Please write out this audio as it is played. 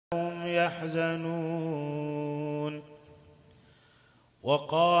يحزنون.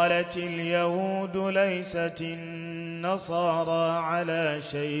 وقالت اليهود ليست النصارى على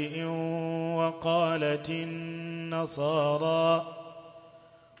شيء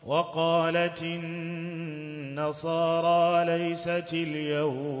وقالت النصارى ليست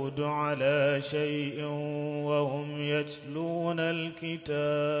اليهود على شيء وهم يتلون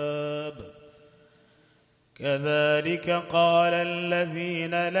الكتاب. كذلك قال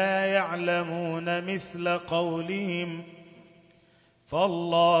الذين لا يعلمون مثل قولهم،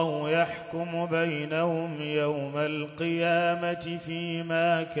 فالله يحكم بينهم يوم القيامة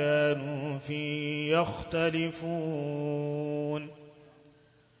فيما كانوا فيه يختلفون.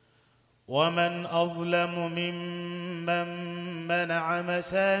 ومن أظلم ممن منع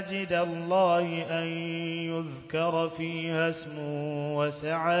مساجد الله أن يذكر فيها اسمه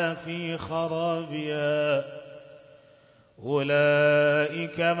وسعى في خرابها،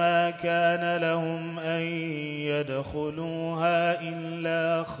 أولئك ما كان لهم أن يدخلوها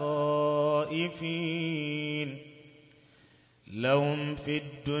إلا خائفين، لهم في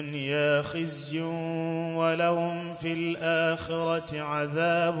الدنيا خزي ولهم في الآخرة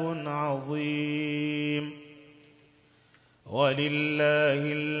عذاب عظيم.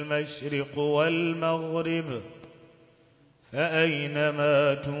 ولله المشرق والمغرب،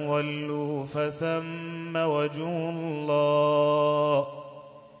 فأينما تولوا فثم وجه الله،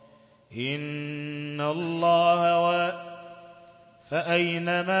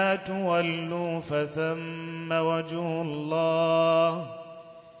 فأينما تولوا فثم وجه الله،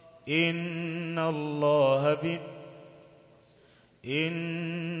 إن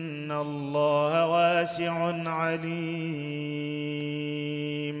الله واسع عليم.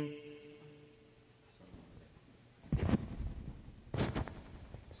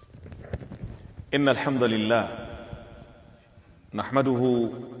 إن الحمد لله نحمده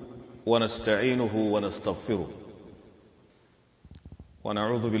ونستعينه ونستغفره،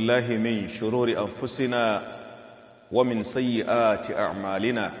 ونعوذ بالله من شرور أنفسنا ومن سيئات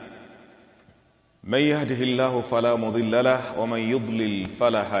أعمالنا. من يهده الله فلا مضل له، ومن يضلل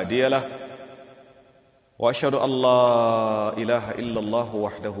فلا هادي له. وأشهد أن لا إله إلا الله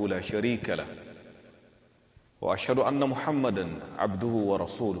وحده لا شريك له، وأشهد أن محمدا عبده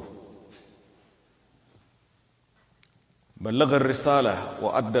ورسوله. بلغ الرسالة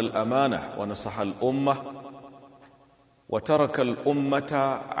وأدى الأمانة ونصح الأمة، وترك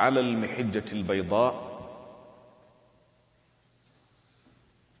الأمة على المحجة البيضاء،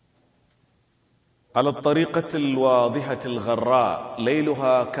 على الطريقة الواضحة الغراء،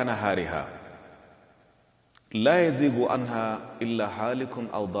 ليلها كنهارها، لا يزيغ عنها إلا هالك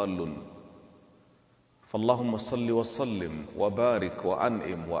أو ضال. فاللهم صل وسلم وبارك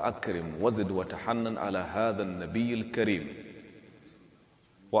وأنعم وأكرم وزد وتحنن على هذا النبي الكريم،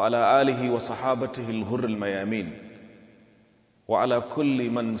 وعلى آله وصحابته الغر الميامين، وعلى كل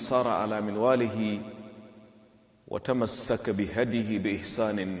من سار على منواله وتمسك بهديه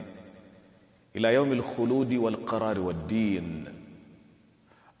بإحسان إلى يوم الخلود والقرار والدين.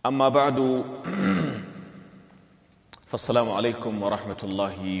 أما بعد، فالسلام عليكم ورحمة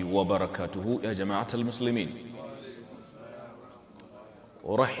الله وبركاته يا جماعة المسلمين.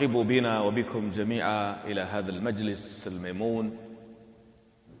 أرحب بنا وبكم جميعا إلى هذا المجلس الميمون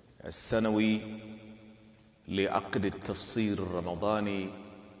السنوي لعقد التفسير الرمضاني.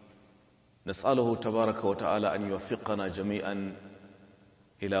 نسأله تبارك وتعالى أن يوفقنا جميعا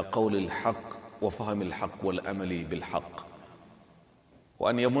إلى قول الحق وفهم الحق والأمل بالحق،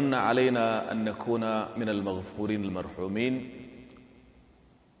 وأن يمن علينا أن نكون من المغفورين المرحومين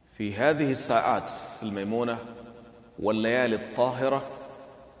في هذه الساعات الميمونة والليالي الطاهرة،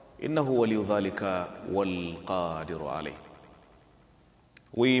 إنه ولي ذلك والقادر عليه.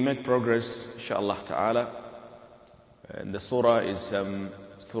 We make progress, inshallah ta'ala. And the surah is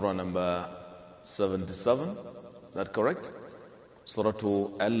surah number 77. Is that correct? Surah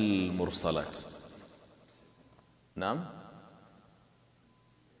Al-Mursalat. Naam?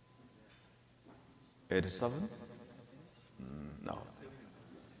 87? No.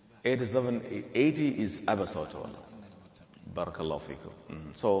 87, 80 is Abasawat. Barakallahu fikum.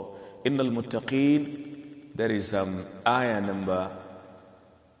 So, Innal Muttaqeen, there is ayah number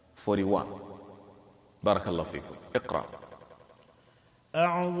 41. Barakallahu fikum. Iqra.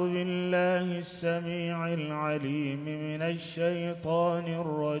 أعوذ بالله السميع العليم من الشيطان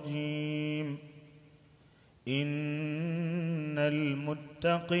الرجيم. إن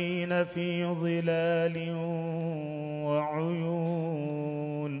المتقين في ظلال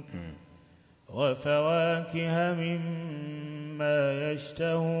وعيون وفواكه مما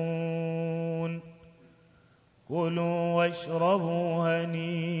يشتهون كلوا واشربوا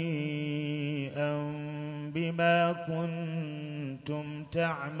هنيئا بما كنتم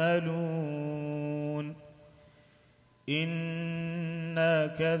تعملون إنا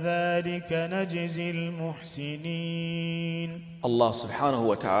كذلك نجزي المحسنين. Allah subhanahu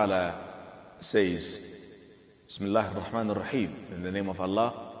wa ta'ala says, Bismillah ar-Rahman ar-Rahim, in the name of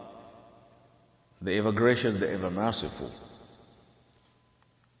Allah, the ever gracious, the ever merciful.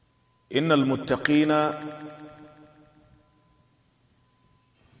 إن المتقين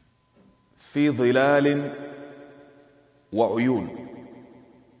في ظلال وعيون.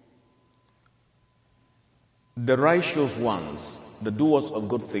 The righteous ones, the doers of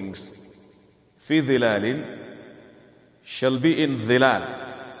good things, في ظلال, shall be in dhilal.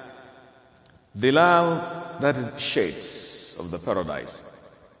 Dhilal, that is shades of the paradise.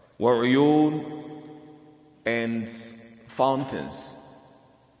 وعيون, and fountains,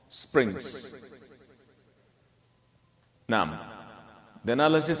 springs. Now, the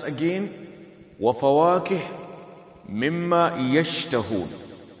analysis again, وَفَوَاكِهْ مِمَّا يَشْتَهُونَ.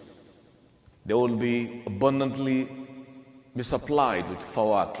 They will be abundantly be supplied with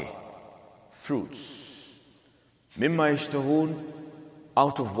fawakih, fruits. مِمَّا يَشْتَهُونَ,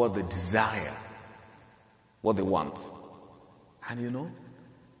 out of what they desire, what they want. And you know,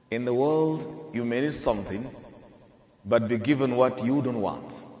 in the world, you may need something, but be given what you don't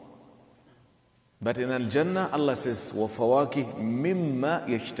want. But in Al-Jannah, Allah says, وَفَوَاكِهْ مِمَّا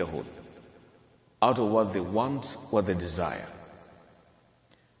يَشْتَهُونَ, out of what they want, what they desire.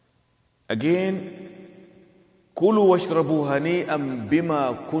 Again, كُلُوا وَاشْرَبُوا هَنِيئًا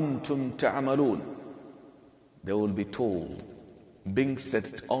بِمَا كُنْتُمْ تَعْمَلُونَ. They will be told, being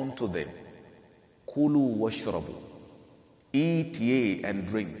set unto them, كُلُوا وَاشْرَبُوا, eat ye and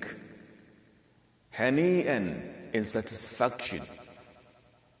drink, هَنِيئًا, in satisfaction,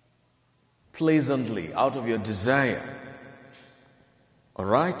 pleasantly, out of your desire. All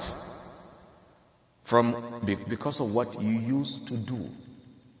right? Because of what you used to do.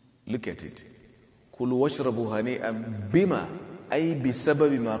 Look at it. كُلُوا وَاشْرَبُوا هَنِيئًا بِمَا, أي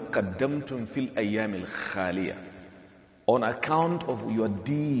بسبب ما قدمتم في الأيام الخالية, on account of your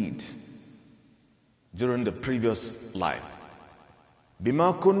deed during the previous life.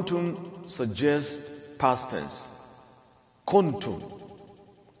 بما كنتم suggests past tense. كنتم,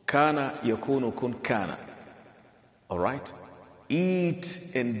 كان يكون كن كان. All right? Eat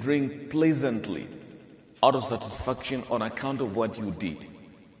and drink pleasantly, out of satisfaction on account of what you did.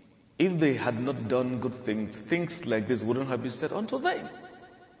 If they had not done good things, things like this wouldn't have been said unto them.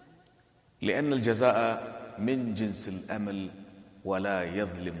 لأن الجزاء من جنس الأمل ولا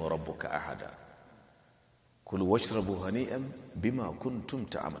يظلم ربك أحدا. كلوا واشربوا هنيئا بما كنتم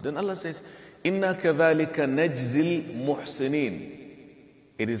تعملون. Then Allah says, إنا كذلك نجزي المحسنين.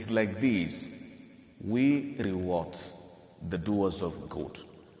 It is like this we reward the doers of good.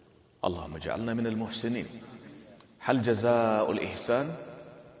 اللهم اجعلنا من المحسنين. هل جزاء الإحسان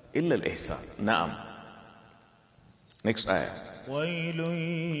إلا الإحسان. نعم. Next ayah. ويل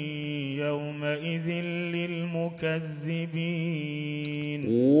يومئذ للمكذبين.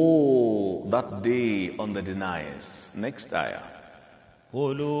 Woe that day on the deniers. Next ayah.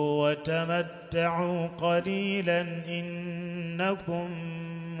 كلوا وتمتعوا قليلا إنكم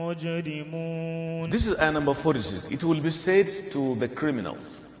مجرمون. This is ayah number 46. It will be said to the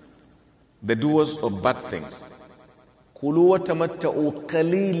criminals, the doers of bad things, كلوا وتمتعوا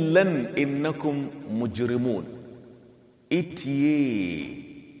قليلا إنكم مجرمون. Eat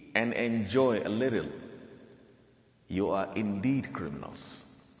ye and enjoy a little. You are indeed criminals.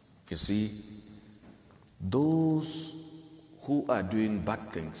 You see, those who are doing bad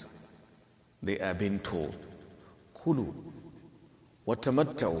things, they are being told, كلوا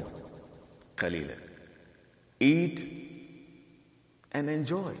وتمتعوا قليلا. Eat and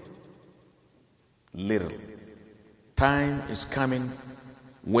enjoy little. Time is coming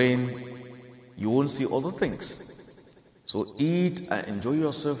when you won't see all the things. So eat and enjoy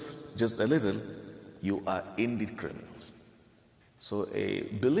yourself just a little. You are indeed criminals. So a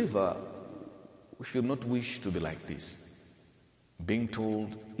believer should not wish to be like this, being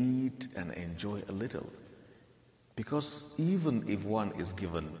told eat and enjoy a little. Because even if one is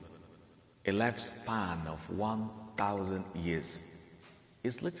given a lifespan of 1,000 years,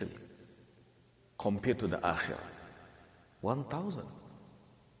 it's little compared to the akhirah. 1,000.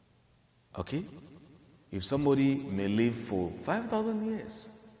 Okay? If somebody may live for 5,000 years,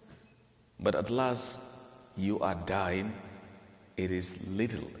 but at last you are dying, it is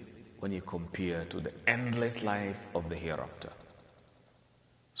little when you compare to the endless life of the hereafter.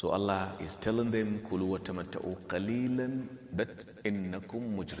 So Allah is telling them, كُلُوا وَتَمَتَّعُوا قَلِيلًا but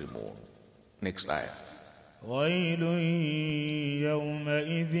إِنَّكُمْ مُجْرِمُونَ. Next ayah. ويل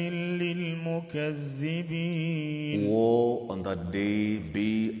يومئذ للمكذبين. Woe on that day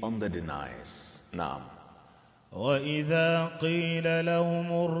be on the deniers. Naam. وإذا قيل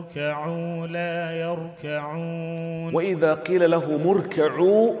لهم اركعوا لا يركعون. وإذا قيل لهم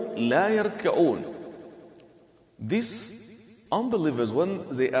اركعوا لا يركعون. These unbelievers,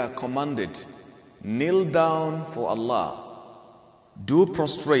 when they are commanded, kneel down for Allah, do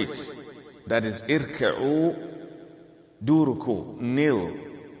prostrate, that is irka'u, do ruku, kneel,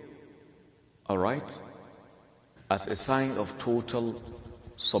 all right, as a sign of total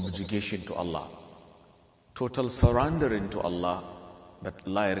subjugation to Allah, total surrendering to Allah, but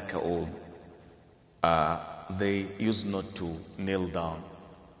la yarka'un, they used not to kneel down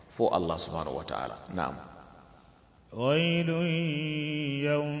for Allah subhanahu wa ta'ala. Naam. ويل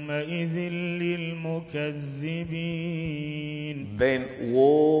يومئذ للمكذبين. Then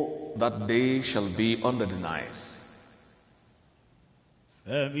woe that day shall be on the deniers.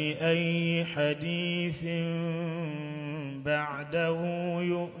 فبأي حديث بعده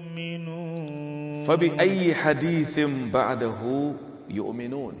يؤمنون. فبأي حديث بعده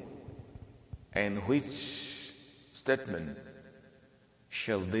يؤمنون. And which statement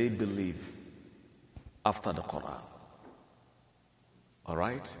shall they believe after the Quran? All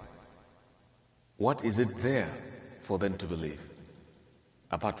right? What is it there for them to believe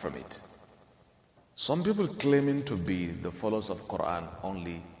apart from it? Some people claiming to be the followers of Quran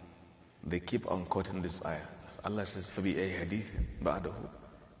only, they keep on quoting this ayah. Allah says, فَبِأَيْ حَدِيثٍ بَعْدَهُ.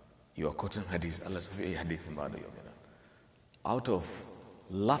 You are quoting hadith. Allah says, فَبِأَيْ حَدِيثٍ بَعْدَهُ. Out of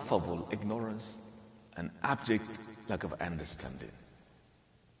laughable ignorance and abject lack of understanding.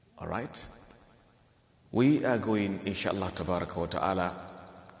 All right? We are going, inshallah, tabaraka wa ta'ala,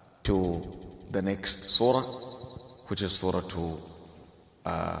 to the next surah, which is surah to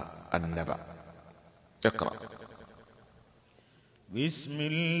An-Naba. اقرأ. بسم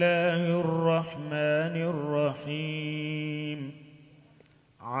الله الرحمن الرحيم.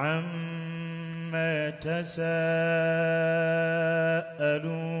 عما يتساءلون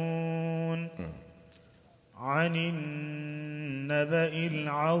عن النبأ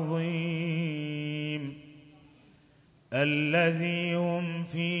العظيم الذي هم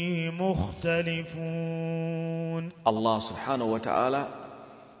فيه مختلفون. Allah subhanahu wa ta'ala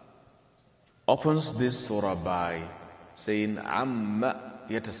opens this surah by saying Amma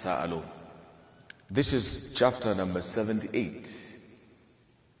yatasa'alun. This is chapter number 78,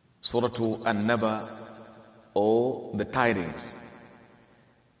 Surah to An-Naba, or the tidings.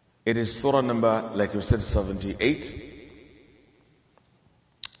 It is surah number, like we said, 78,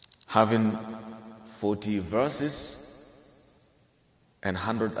 having 40 verses and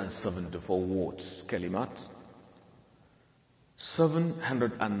 174 words, kalimat,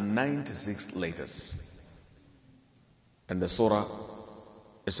 796 letters. And the surah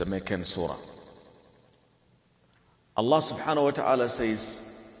is a Meccan surah. Allah subhanahu wa ta'ala says,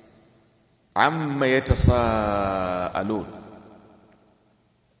 Amma yatasa'alun.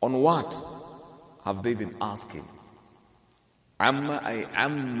 On what have they been asking? Amma ay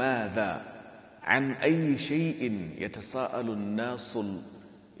amma dha. عن أي شيء يتساءل الناس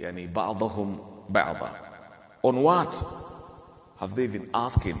يعني بعضهم بعضا. On what have they been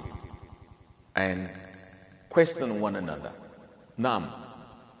asking and questioning one another? نعم.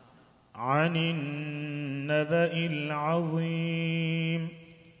 عن النبأ العظيم.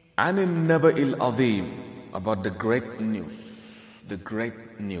 عن النبأ العظيم. About the great news. The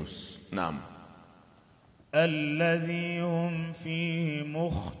great news. نعم. الذي هم فيه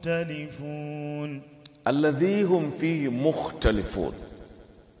مختلفون. الذي هم فيه مختلفون.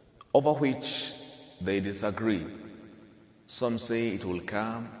 Over which they disagree. Some say it will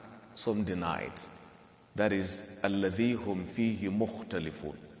come, some deny it. That is الذي هم فيه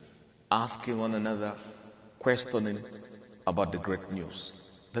مختلفون. Asking one another, questioning about the great news.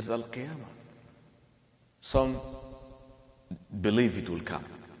 That's Al-Qiyamah. Some believe it will come,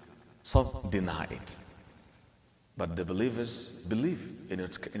 some deny it. But the believers believe in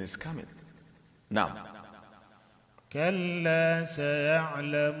its coming. Now, كلا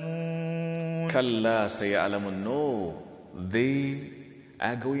سيعلمون. كلا سيعلمون. No, they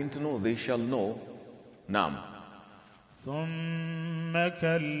are going to know. They shall know. Now, ثم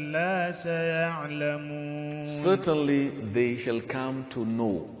كلا سيعلمون. certainly they shall come to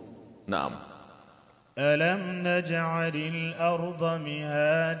know. Now, ألم نجعل الأرض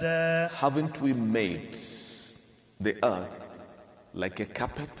مهادا. haven't we made the earth like a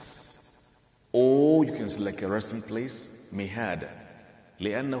carpet, or you can say like a resting place, mihada,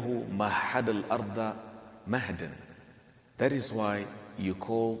 لأنه مهد الأرض مهدا. That is why you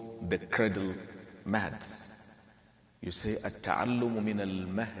call the cradle mahd. You say, التعلم من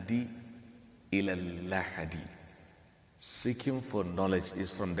المهدي إلى اللحد. Seeking for knowledge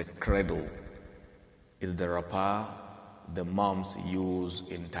is from the cradle. It's the wrapper the moms use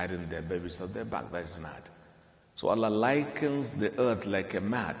in tying their babies at their back. That is mad. So Allah likens the earth like a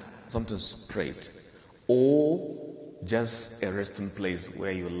mat, something spread, or just a resting place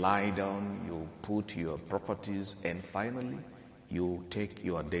where you lie down, you put your properties, and finally you take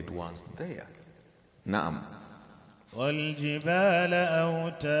your dead ones there. Naam. وَالْجِبَالَ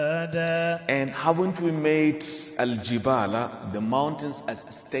أَوْتَادًا. And haven't we made al-jibala, the mountains, as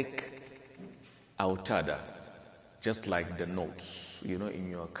a stake, autada, just like the notes, in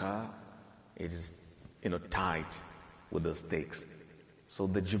your car, it is, tied with the stakes. So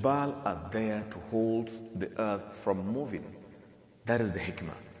the jibal are there to hold the earth from moving. That is the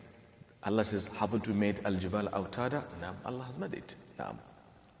hikmah. Allah says, haven't we made al-jibal autada? No, Allah has made it. No.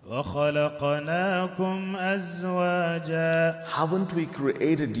 وَخَلَقْنَاكُمْ أَزْوَاجًا. Haven't we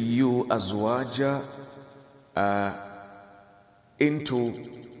created you azwaja into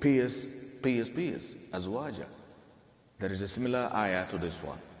pairs, azwaja? There is a similar ayah to this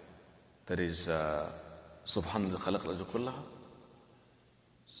one. That is Subhanallah khalaq al-azwaja kullaha.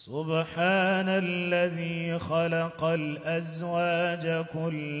 سبحان الذي خلق الأزواج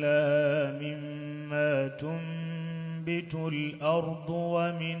كلها مما تنبت الأرض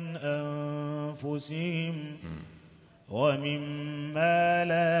ومن أنفسهم ومما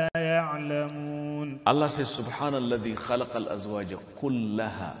لا يعلمون. Allah says سبحان الذي خلق الأزواج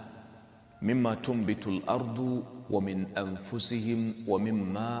كلها مما تنبت الأرض ومن أنفسهم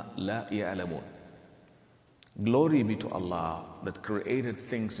ومما لا يعلمون. Glory be to Allah that created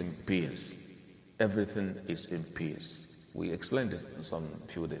things in pairs. Everything is in pairs. We explained it some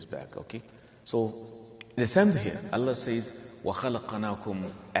few days back, okay? So, the same here. Allah says,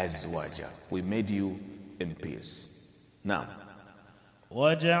 وَخَلَقَنَاكُمْ أَزْوَاجًا. We made you in pairs. Now,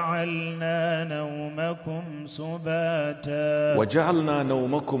 وَجَعَلْنَا نَوْمَكُمْ سُبَاتًا. وَجَعَلْنَا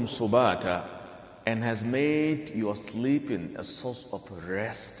نَوْمَكُمْ سُبَاتًا. And has made your sleeping a source of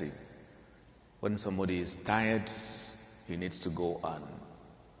resting. When somebody is tired, he needs to go and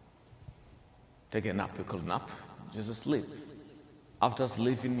take a nap. We call nap, just sleep. After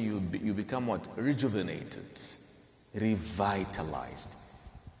sleeping, you become what? Rejuvenated, revitalized.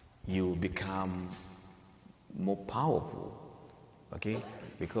 You become more powerful, okay?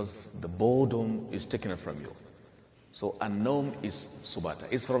 Because the boredom is taken from you. So an-nawm is subata.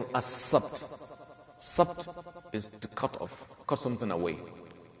 It's from as-sabt. Sabt is to cut something away.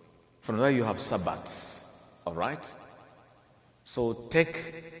 From there you have Sabbath, all right? So take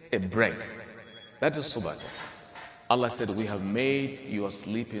a break. That is Subata. Allah said, we have made your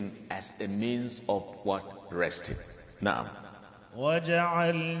sleeping as a means of what? Resting. Now.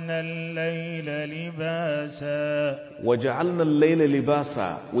 وَجَعَلْنَا اللَّيْلَ لِبَاسًا. وَجَعَلْنَا اللَّيْلَ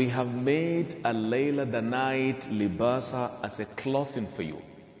لِبَاسًا. We have made al-layla, the night, libasa, as a clothing for you.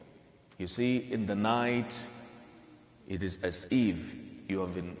 You see, in the night, it is as if you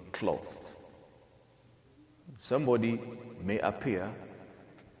have been clothed. Somebody may appear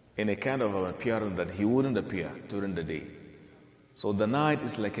in a kind of an appearance that he wouldn't appear during the day. So the night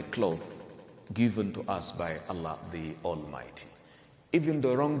is like a cloth given to us by Allah the Almighty. Even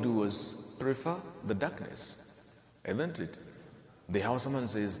the wrongdoers prefer the darkness, isn't it? The Hausaman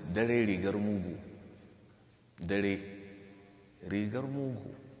says, Dare rigar mugu. Dare rigar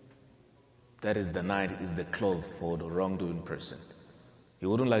mugu. That is, the night is the cloth for the wrongdoing person. He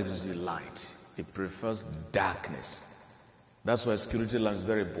wouldn't like to see light. He prefers darkness. That's why security lamp is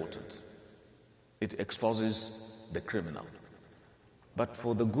very important. It exposes the criminal. But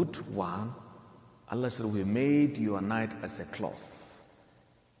for the good one, Allah said, we made your night as a cloth.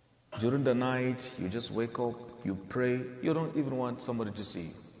 During the night, you just wake up, you pray. You don't even want somebody to see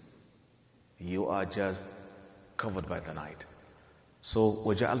you. You are just covered by the night. So,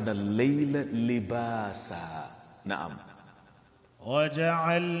 وَجَعَلْنَا اللَّيْلَ لِبَاسًا. Naam.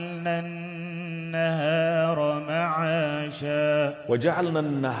 وَجَعَلْنَا النَّهَارَ مَعَاشًا. وَجَعَلْنَا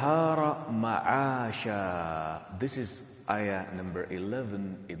النَّهَارَ مَعَاشًا. This is ayah number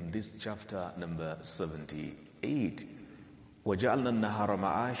 11 in this chapter number 78. وَجَعَلْنَا النَّهَارَ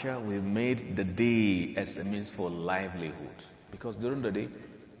مَعَاشًا. We made the day as a means for livelihood. Because during the day,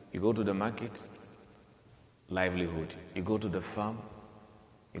 you go to the market, livelihood. You go to the farm,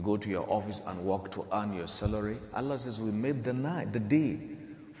 you go to your office and work to earn your salary. Allah says, we made the night, the day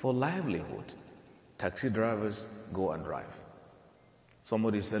for livelihood. Taxi drivers go and drive.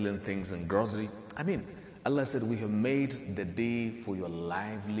 Somebody selling things in grocery. Allah said, we have made the day for your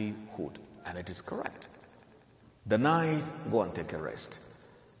livelihood. And it is correct. The night, go and take a rest.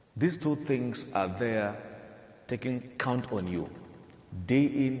 These two things are there taking count on you. Day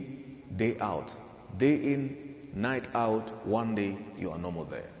in, day out. Day in, night out, one day you are no more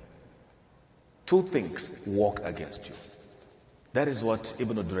there. Two things work against you. That is what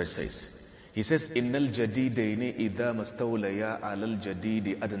Ibn Duraj says. He says, Innal jadidaini idha mastawlaya alal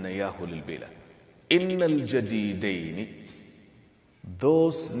jadidi adnayahu lil bila. Innal jadidaini,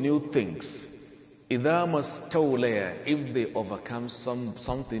 those new things, idha mastawlaya, if they overcome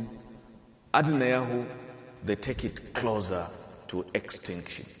something, adnayahu, they take it closer to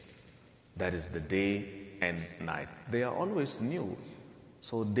extinction. That is the day and night. They are always new.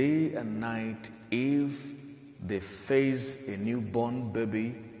 So day and night, if they face a newborn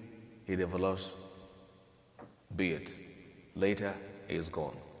baby, he develops beard. Later, he is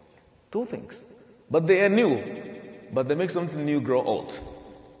gone. Two things. But they are new. But they make something new grow old.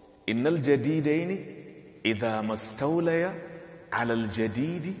 Innal jadidaini idha mastawlaya ala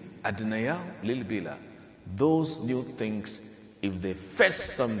al-jadidi adnayahu lil bila. Those new things, if they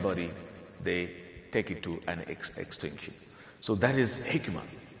face somebody, they take it to an extinction. So that is hikmah.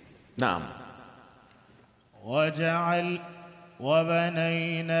 Naam.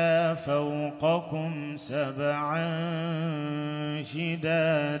 وبنينا فوقكم سبعا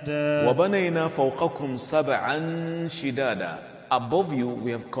شدادا. وبنينا فوقكم سبعا شدادا. Above you,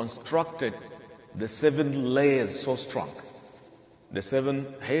 we have constructed the 7 layers so strong. The 7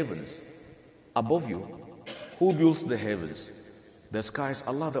 heavens. Above you, who builds the heavens? The skies,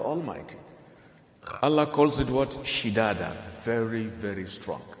 Allah the Almighty. Allah calls it what? Shidada. Very, very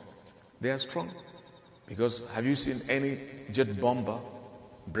strong. They are strong. Because have you seen any jet bomber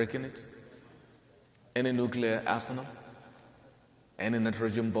breaking it? Any nuclear arsenal? Any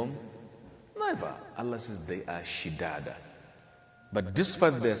nitrogen bomb? Never. Allah says they are shidada. But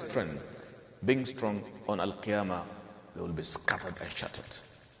despite their strength, being strong on Al-Qiyamah, they will be scattered and shattered.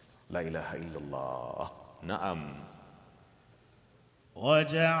 La ilaha illallah. Na'am.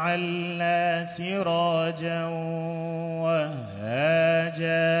 وجعلنا سراجا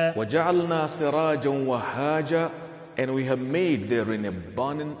وهاجا. وجعلنا سراجا وهاجا. And we have made therein a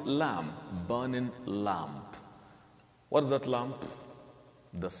burning lamp. Burning lamp. What is that lamp?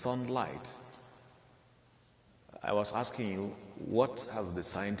 The sunlight. I was asking you, what have the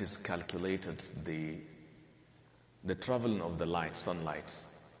scientists calculated the traveling of the light, sunlight?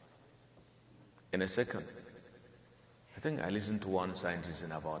 In a second. I think I listened to one scientist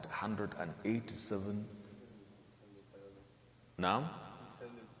in about 187. Now?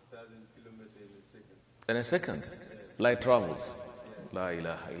 In a second. Light travels. La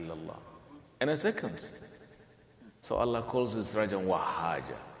ilaha illallah. In a second. So Allah calls this Rajan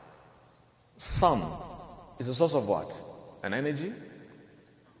Wahaja. Sun is a source of what? An energy?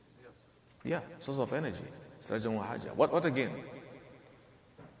 Yeah, source of energy. It's Rajan Wahaja. What again?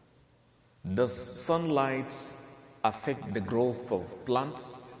 Does sunlight affect the growth of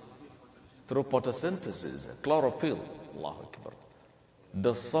plants? Through photosynthesis, chlorophyll. Allahu Akbar.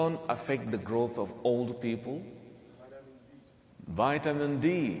 Does sun affect the growth of old people? Vitamin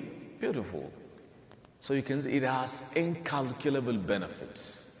D. Beautiful. So you can see it has incalculable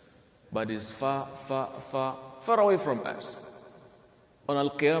benefits. But it's far, far, far, far away from us. On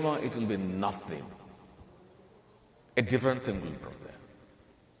Al-Qiyamah, it will be nothing. A different thing will be brought there.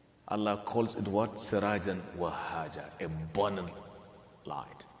 Allah calls it what? Sirajan Wahaja, a burning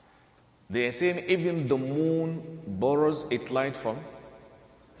light. They are saying even the moon borrows its light from.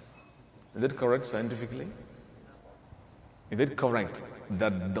 Is that correct scientifically? Is it correct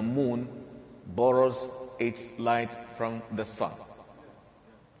that the moon borrows its light from the sun?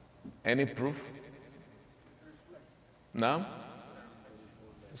 Any proof? No?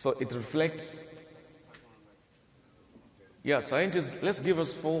 So it reflects. Yeah, scientists, let's give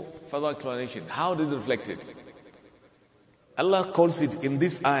us full further explanation. How did it reflect it? Allah calls it in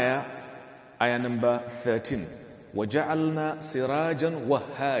this ayah number 13. وَجَعَلْنَا سِرَاجًا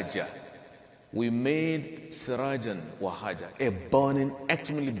وَهَاجًا. We made sirajan wahaja, a burning,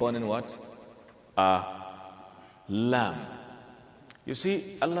 actually burning what? A lamp. You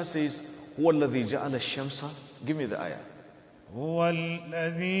see, Allah says, هُوَ الَّذِي جَعَلَ الشَّمْسَ. Give me the ayah. هو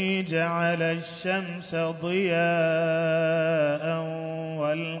الذي جعل الشمس ضياء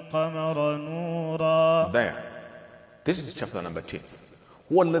والقمر نورا. There. This is chapter number 10.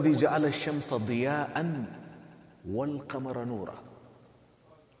 هو الذي جعل الشمس ضياء والقمر نورا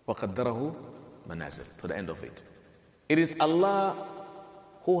وقدره منازل. To the end of it. It is Allah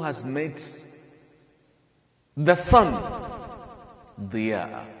who has made the sun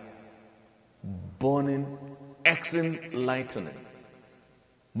ضياء, burning, extreme lightning.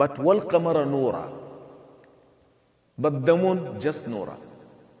 But wal qamara nura. But the moon just nura.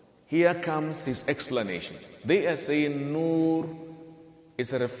 Here comes his explanation. They are saying Nur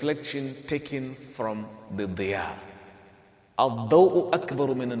is a reflection taken from the Diya. Al-Daw'u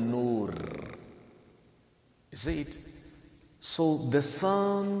akbaru min al-Nur. You see it? So the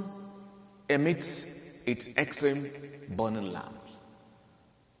sun emits its extreme burning lamps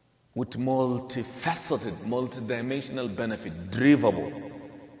with multifaceted, multidimensional benefit, drivable.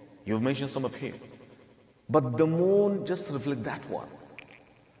 You've mentioned some of him. But the moon just reflects that one.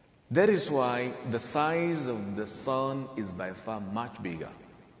 That is why the size of the sun is by far much bigger.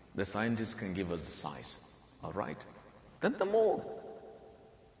 The scientists can give us the size, all right? Than the moon.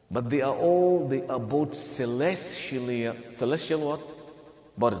 But they are both celestial what?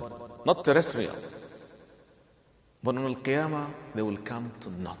 But not terrestrial. But on Al-Qiyamah, they will come to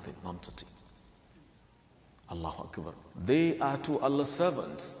nothing, nonentity. Allahu Akbar. They are to Allah's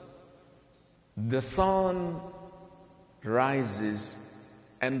servants. The sun rises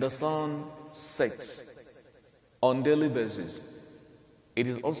and the sun sets on daily basis. It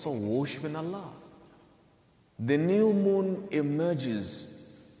is also worshiping Allah. The new moon emerges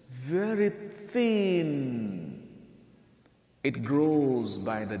very thin. It grows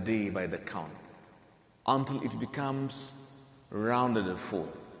by the day, by the count, until it becomes rounded and full.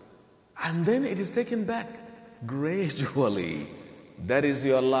 And then it is taken back gradually. That is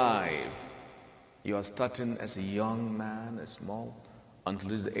your life. You are starting as a young man, a small,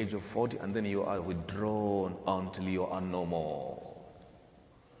 until you reach the age of 40, and then you are withdrawn until you are no more.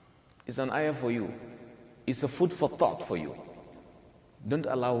 It's an ayah for you. It's a food for thought for you. Don't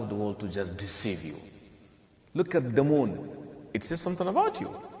allow the world to just deceive you. Look at the moon. It says something about you.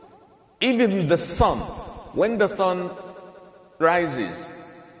 Even the sun, when the sun rises,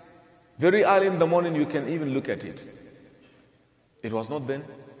 very early in the morning you can even look at it. It was not then.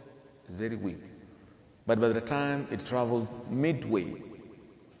 It's very weak. But by the time it traveled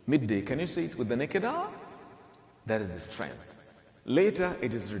midday, can you see it with the naked eye? That is the strength. Later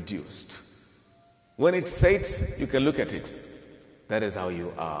it is reduced. When it sets, you can look at it. That is how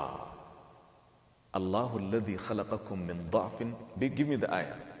you are. Allahu alladhi khalaqakum min da'fin. Give me the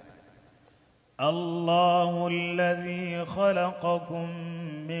ayah. الله الذي خلقكم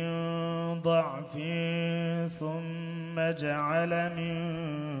من ضعف ثم جعل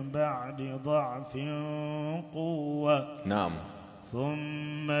من بعد ضعف قوة نعم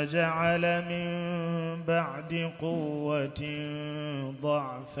ثم جعل من بعد قوة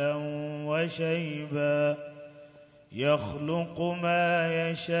ضعفا وشيبا يخلق ما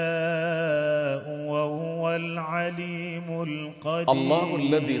يشاء وهو العليم القدير الله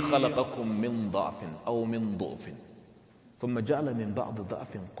الذي خلقكم من ضعف أو من ضعف ثم جعل من بعد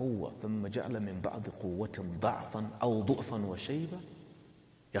ضعف قوة ثم جعل من بعد قوة ضعفا أو ضعفا وشيبة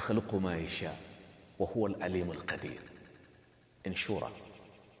يخلق ما يشاء وهو العليم القدير. In Shura,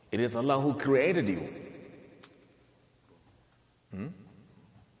 it is Allah who created you.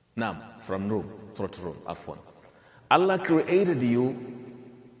 Now, from Rum, throat Rum, Afwan. Allah created you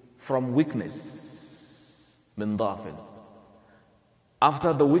from weakness, min da'fin.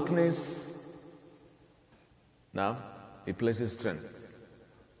 After the weakness, now He places strength.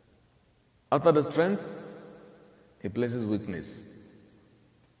 After the strength, He places weakness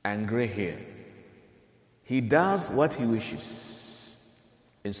and gray hair. He does what He wishes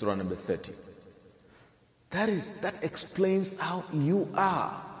in Surah number 30. That explains how you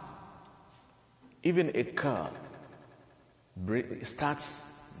are. Even a car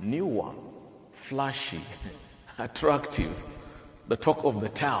starts new one, flashy, attractive, the talk of the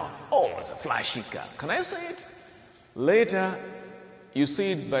town. Oh, it's a flashy car. Can I say it? Later, you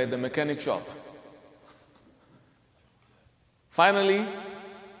see it by the mechanic shop. Finally,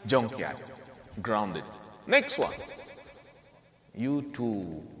 junkyard, grounded. Next one. You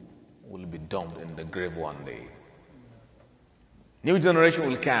too will be dumped in the grave one day. New generation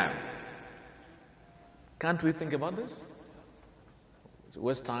will come. Can't we think about this?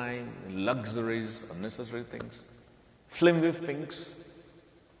 Waste time, luxuries, unnecessary things, flimsy things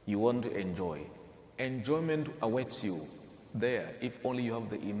you want to enjoy. Enjoyment awaits you there if only you have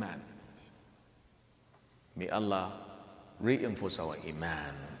the Iman. May Allah reinforce our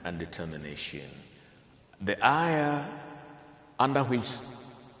Iman and determination. The ayah under which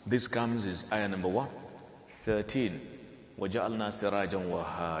this comes is ayah number 13. وَجَعَلْنَا سِرَاجًا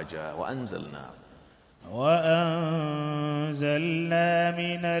وَهَاجًا وَأَنزَلْنَا وأنزلنا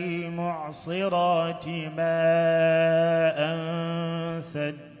من المعصرات ماء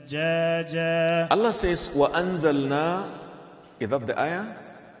ثجاجا. Allah says وأنزلنا. Is that the ayah?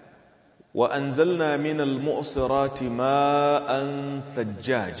 وأنزلنا من المعصرات ماء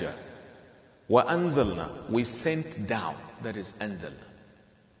ثجاجا. وأنزلنا. We sent down. That is أنزلنا.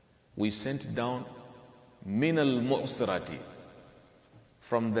 We sent down min al-mu'sirati,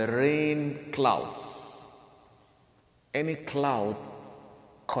 from the rain clouds. Any cloud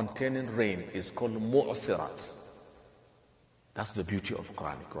containing rain is called mu'sirat. That's the beauty of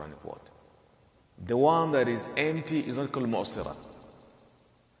Quranic word. The one that is empty is not called mu'sirat.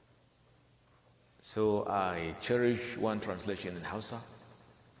 So I cherish one translation in Hausa.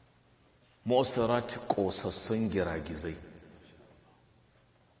 Mu'sirat qosassun giragizai.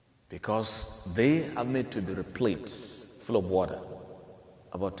 Because they are made to be plates full of water,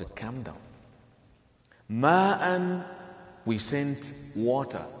 about to come down. Ma'an, we sent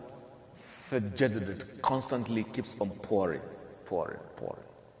water that constantly keeps on pouring.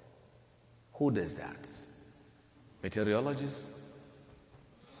 Who does that? Meteorologists?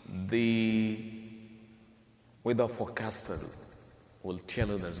 The weather forecaster will tell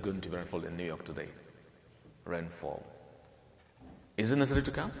you there's going to be rainfall in New York today. Rainfall. Is it necessary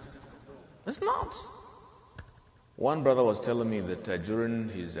to come? It's not. One brother was telling me that during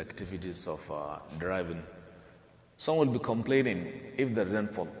his activities of driving, someone will be complaining if there is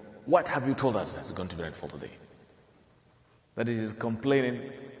rainfall. What have you told us there's going to be rainfall today? That is, he's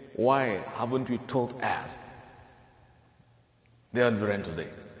complaining, why haven't you told us there will be rain today?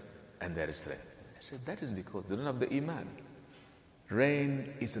 And there is rain. I said, that is because they don't have the Iman.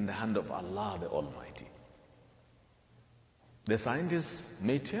 Rain is in the hand of Allah the Almighty. The scientists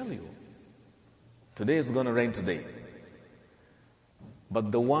may tell you, today is going to rain today.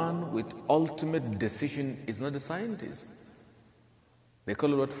 But the one with ultimate decision is not the scientist. They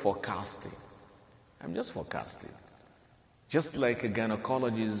call it what? Forecasting. I'm just forecasting. Just like a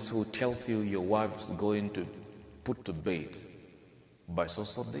gynecologist who tells you your wife's going to put to bed by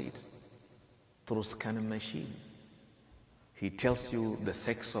so date through scanning machine. He tells you the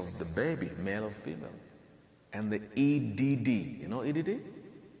sex of the baby, male or female, and the EDD. You know EDD?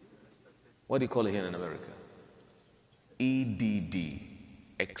 What do you call it here in America? EDD,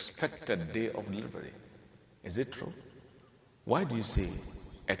 expected day of delivery. Is it true? Why do you say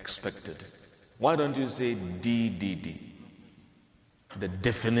expected? Why don't you say DDD? The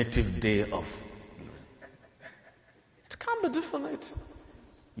definitive day of. It can't be definite.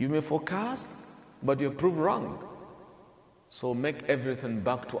 You may forecast, but you prove wrong. So make everything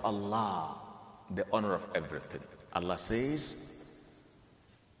back to Allah, the honor of everything. Allah says,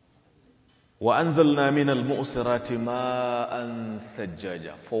 وَأَنزَلْنَا مِنَ الْمُؤْسِرَاتِ مَاءً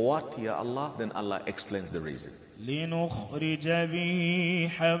ثَجَّاجًا. For what, Ya Allah? Then Allah explains the reason. لِنُخْرِجَ بِهِ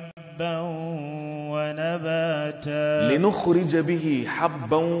حَبًّا وَنَبَاتًا. لِنُخْرِجَ بِهِ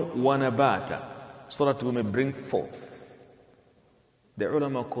حَبًّا وَنَبَاتًا. So that we may bring forth. The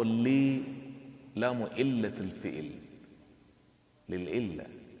ulama call li lamu illat al-fi'l. Lil-illa.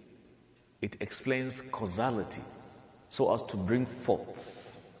 It explains causality. So as to bring forth.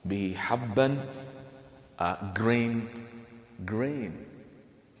 Bihi habban, grain,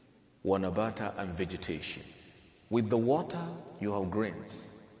 wanabata, and vegetation. With the water, you have grains.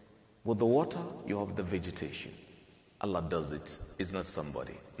 With the water, you have the vegetation. Allah does it. It's not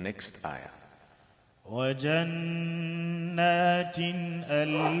somebody. Next ayah. وَجَنَّاتٍ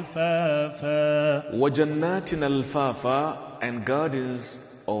أَلْفَافًا. وَجَنَّاتٍ أَلْفَافًا, and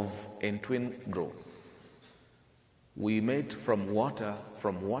gardens of entwined growth. We made from water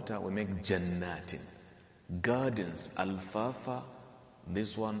we make jannatin. Gardens, alfafa,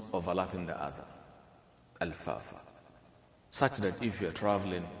 this one overlapping the other. Alfafa. Such that if you're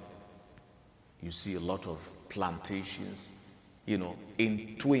traveling, you see a lot of plantations,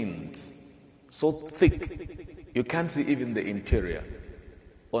 entwined, so thick, you can't see even the interior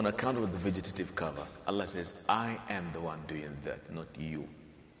on account of the vegetative cover. Allah says, I am the one doing that, not you.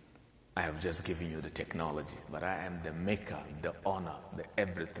 I have just given you the technology, but I am the maker, the owner, the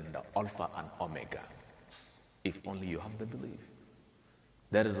everything, the alpha and omega. If only you have the belief.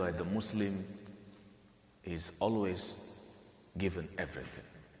 That is why the Muslim is always given everything.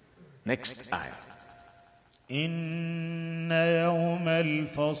 Next ayah. إن يوم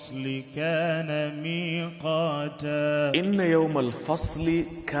الفصل كان ميقاتا. إن يوم الفصل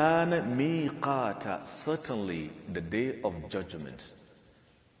كان ميقاتا. Certainly the day of judgment,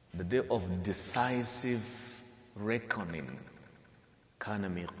 the day of decisive reckoning, kana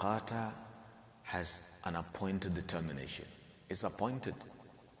miqata, has an appointed determination. It's appointed.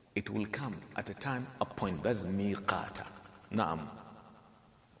 It will come at a time appointed. That's miqata. Naam.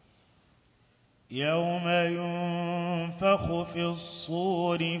 يوم ينفخ في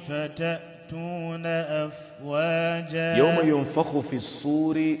الصور فتأتون أفواجا. يوم ينفخ في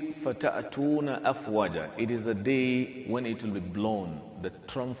الصور فتأتون أفواجا. It is a day when it will be blown. The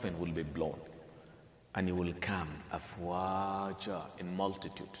trumpet will be blown. And you will come afwaja, in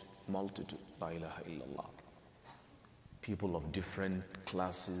multitude. multitude. La ilaha illallah. People of different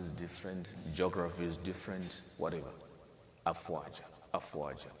classes, different geographies, different whatever. Afwaja,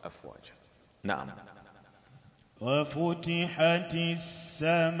 afwaja, afwaja. Naam. وفتحت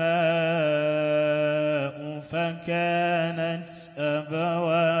السماء فكانت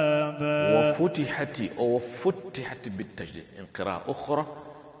أبوابا. وفتحت أو فتحت بالتجديد in قراءة أخرى,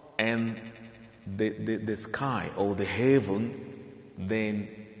 and the sky or the heaven then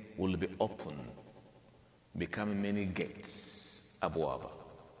will be open, becoming many gates. أبوابا.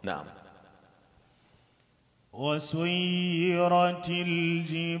 نعم. وسيرت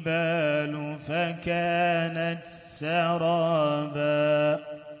الجبال فكانت سرابا.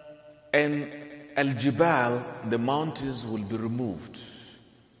 And al-jibal, the mountains will be removed,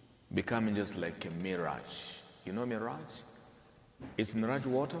 becoming just like a mirage. You know mirage? Is mirage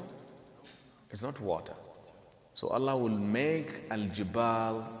water? It's not water. So Allah will make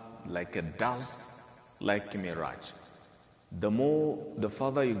al-jibal like a dust, like a mirage. The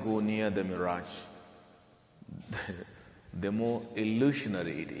further you go near the mirage, the more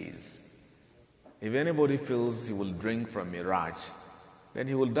illusionary it is. If anybody feels he will drink from mirage, then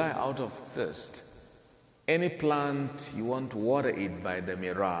he will die out of thirst. Any plant you want to water it by the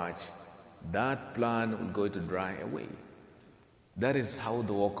mirage, that plant will go to dry away. That is how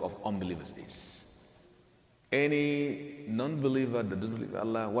the work of unbelievers is. Any non-believer that doesn't believe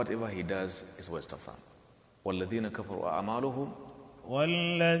Allah, whatever he does is waste of time. وَالَّذِينَ كَفَرُوا أَعْمَالُهُمْ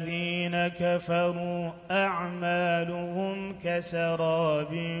والذين كفروا أعمالهم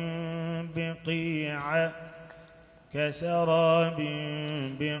كسراب بقيعة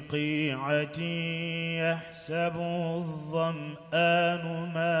يحسبه الظمآن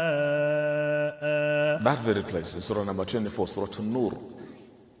ماء. That very place in Surah number 24, Surah An-Nur.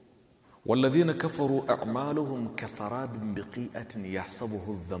 وَالَّذِينَ كَفَرُوا أَعْمَالُهُمْ كَسَرَابٍ بِقِيعَةٍ يَحْسَبُهُ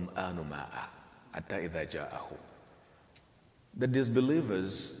الظَّمْآنُ مَاءً حَتَّى إِذَا جَاءَهُ. The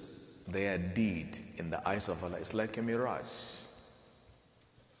disbelievers, their deed in the eyes of Allah is like a mirage.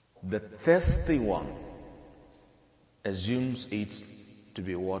 The thirsty one assumes it to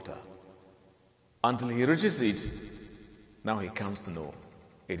be water. Until he reaches it, now he comes to know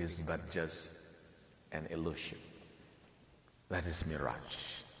it is but just an illusion. That is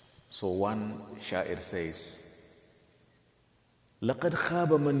mirage. So one sha'ir says, لَقَدْ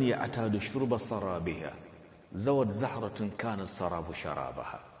خَابَ مَنْ يَعْتَادُ شُرْبَ صَرَابِهَا زَوَتْ زَهْرَةٌ كَانَ السَّرَابُ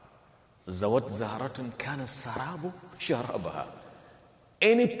شَرَابَهَا. زَوَتْ زَهْرَةٌ كَانَ السَّرَابُ شَرَابَهَا.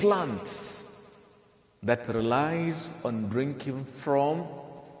 Any plant that relies on drinking from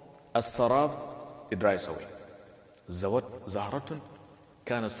a sarab, it dries away. زَوَتْ زَهْرَةٌ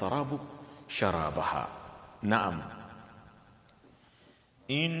كَانَ السَّرَابُ شَرَابَهَا. نعم.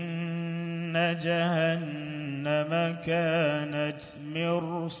 إن جهنم كانت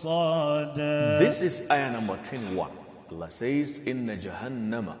مرصادا. This is ayah number 21. Allah says, إن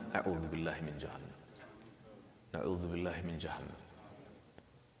جهنم أعوذ بالله من جهنم. أعوذ بالله من جهنم.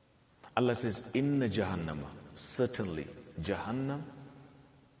 Allah says, إن جهنم, certainly Jahannam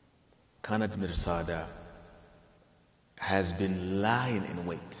كانت مرصادا, has been lying in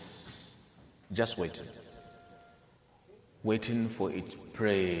wait, just waiting. Waiting for its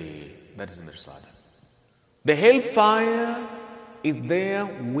prey. That is mirsada. The hellfire is there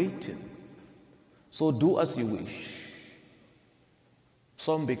waiting. So do as you wish.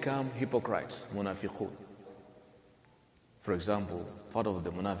 Some become hypocrites, munafiqun. For example, part of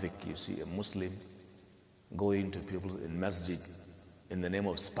the munafiq, you see a Muslim going to people in Masjid in the name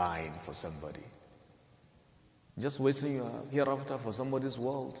of spying for somebody. Just waiting hereafter for somebody's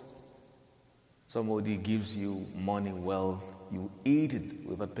world. Somebody gives you money, wealth, you eat it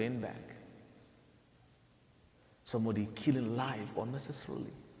without paying back. Somebody killing life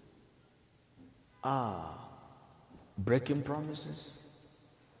unnecessarily. Breaking promises.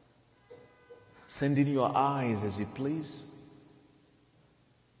 Sending your eyes as you please.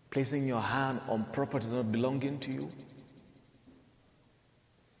 Placing your hand on property not belonging to you.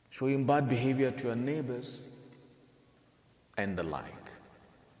 Showing bad behavior to your neighbors. And the like.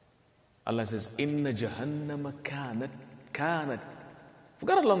 Allah says, Inna Jahannama kanat. For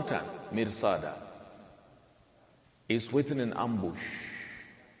quite a long time, mirsada is waiting in ambush.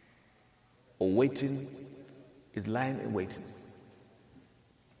 Or waiting, is lying in waiting.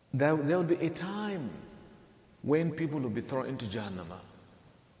 There will be a time when people will be thrown into Jahannama.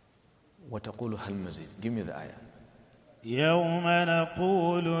 وَتَقُولُ هَلْ مَزِيدٌ. Give me the ayah. يوم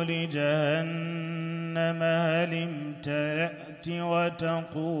نقول لجهنم هل امتلأت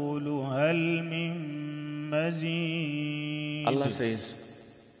وتقول هل من مزيد. Allah says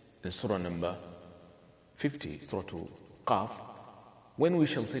in Surah number 50, Surah 2, Qaf, when we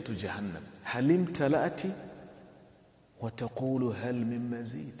shall say to Jahannam, Halim tala'ati wa taqulu hal min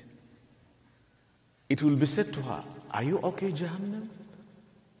mazid. It will be said to her, are you okay, Jahannam?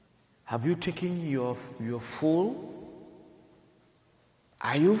 Have you taken your full?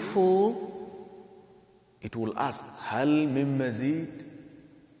 Are you full? It will ask, hal min mazid?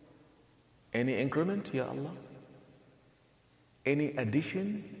 Any increment, Ya Allah? Any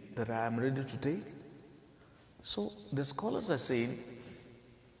addition that I am ready to take? So the scholars are saying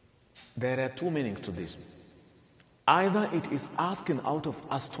there are two meanings to this. Either it is asking out of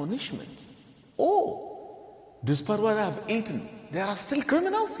astonishment, oh, despite what I have eaten, there are still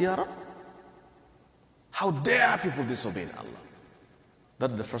criminals, Ya Rab. How dare people disobey Allah?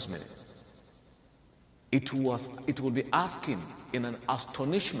 That's the first meaning. It will be asking in an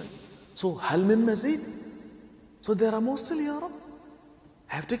astonishment. So, hal min mazid? So there are more still, Ya Rab.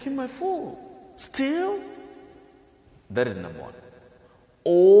 I have taken my full. Still? That is number one.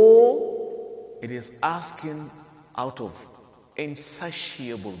 Or it is asking out of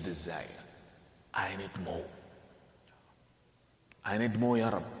insatiable desire. I need more. I need more, Ya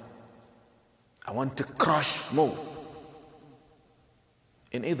Rab. I want to crush more.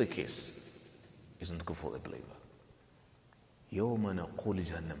 In either case, isn't good for the believer. يوم نقول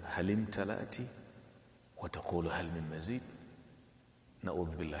لجهنم هل امتلأت وتقول هل من مزيد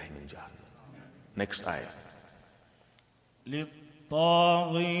نعوذ بالله من جهنم. Next ayah.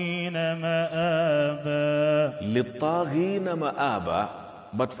 للطاغين مآبا. للطاغين مآبا.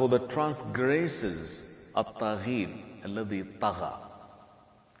 But for the transgressors, الطاغين الذي طغى.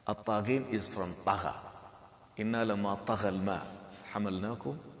 الطاغين is from طغى. إنا لما طغى الماء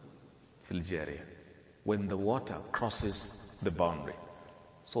حملناكم في الجارية. When the water crosses the boundary.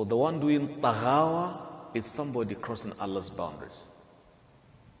 So the one doing tagawa is somebody crossing Allah's boundaries.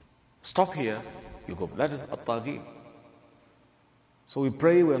 Stop here, you go. That is a taghin. So we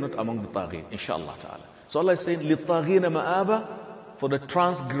pray we are not among the taghin, inshallah ta'ala. So Allah is saying, لِلطَّاغِينَ مَآبًا. For the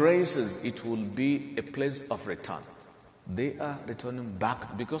transgressors, it will be a place of return. They are returning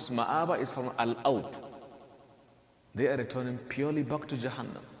back because ma'aba is from al-awb. They are returning purely back to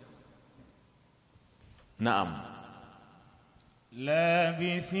Jahannam. Naam.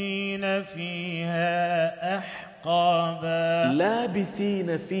 لابثين فيها أحقابا.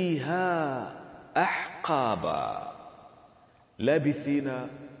 لابثين فيها أحقابا. لابثين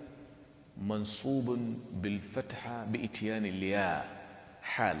منصوب بالفتحة بإتيان الياء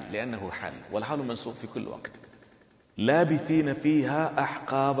حال لأنه حال والحال منصوب في كل وقت. لابثين فيها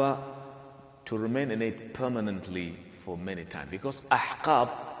أحقابا, to remain in it permanently for many times, because أحقاب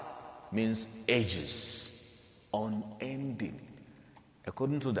means ages, unending.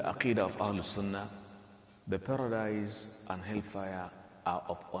 According to the Aqidah of Ahlul Sunnah, the paradise and hellfire are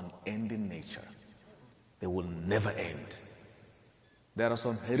of unending nature. They will never end. There are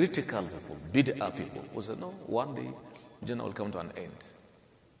some heretical people, bid'ah people, who say, no, one day Jannah will come to an end.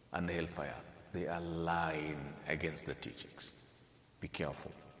 And the hellfire, they are lying against the teachings. Be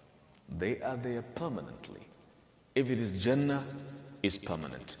careful. They are there permanently. If it is Jannah, it's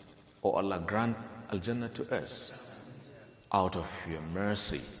permanent. Oh Allah, grant Al-Jannah to us. Out of your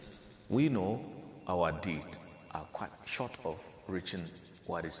mercy, we know our deeds are quite short of reaching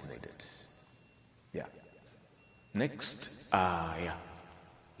what is needed. Yeah. Next ayah.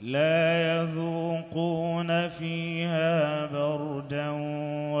 لا يذوقون فيها بردا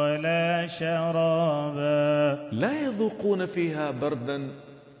ولا شرابا. لا يذوقون فيها بردا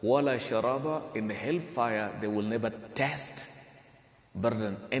ولا شرابا. In the hellfire, they will never taste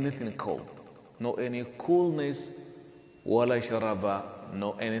burden, anything cold, no any coolness, wala sharaba,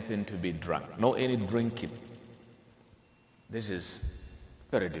 no anything to be drunk, no any drinking. This is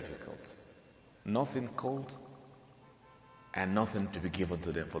very difficult. Nothing cold and nothing to be given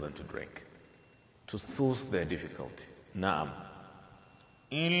to them for them to drink, to soothe their difficulty. Naam.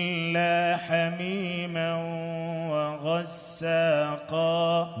 إلا حميما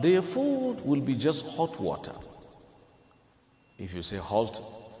وغساقا. Their food will be just hot water. If you say hot,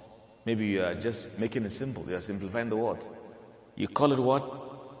 maybe you are just making it simple. You are simplifying the word. You call it what?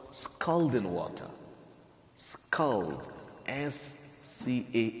 Scalding water. Scald. S-C-A-L-D-I-N-G.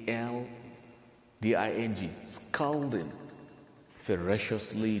 Scalding.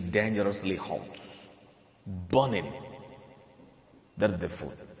 Ferociously, dangerously hot. Burning. That's the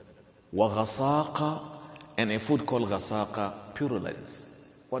food. Waghasaqa, and a food called ghasaqa, purulence.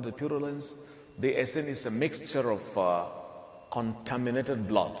 What is purulence? The essence is a mixture of contaminated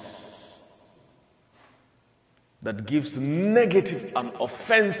blood that gives negative and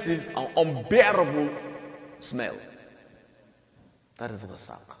offensive and unbearable smell. That is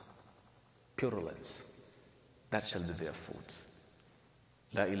ghasaqa, purulence. That shall be their food.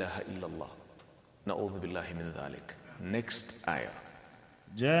 La ilaha illallah. Na'udhu billahi min dhalik. Next ayah.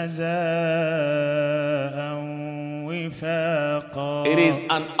 جزاء وفاقا. It is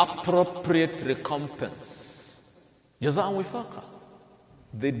an appropriate recompense. Jaza'an wifaqa.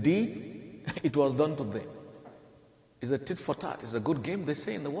 They did, it was done to them. It's a tit for tat. It's a good game, they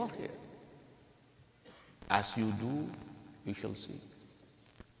say in the world here. As you do, you shall see.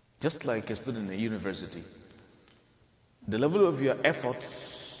 Just like a student in a university, the level of your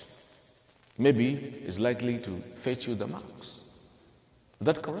efforts maybe is likely to fetch you the marks. Is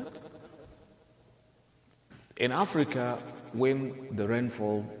that correct? In Africa, when the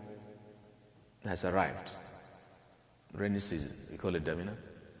rainfall has arrived, rainy season, we call it Damina,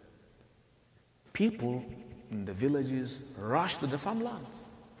 people in the villages rush to the farmlands.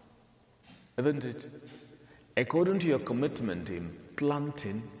 Isn't it? According to your commitment in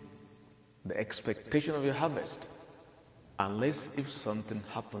planting, the expectation of your harvest, unless if something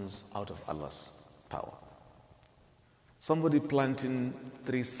happens out of Allah's power. Somebody planting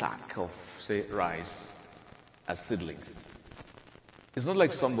 3 sacks of, say, rice as seedlings. It's not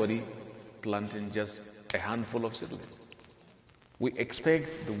like somebody planting just a handful of seedlings. We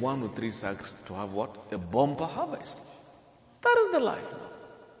expect the one with 3 sacks to have what? A bumper harvest. That is the life.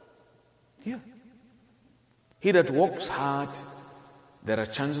 Yeah. He that works hard, there are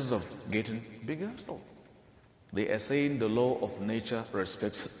chances of getting bigger. So they are saying the law of nature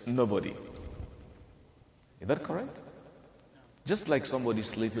respects nobody. Is that correct? Just like somebody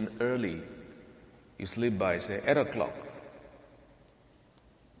sleeping early, you sleep by, say, 8 o'clock.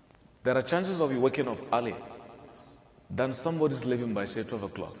 There are chances of you waking up early than somebody sleeping by, say, 12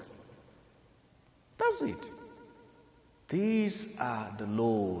 o'clock. That's it. These are the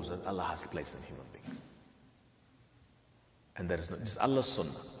laws that Allah has placed in human beings. And there is no, this is Allah's sunnah.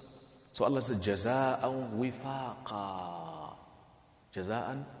 So Allah said, Jaza'an wifaqa.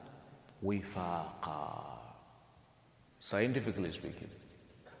 Jaza'an wifaqa. Scientifically speaking,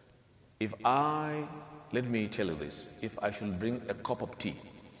 let me tell you this, if I should bring a cup of tea,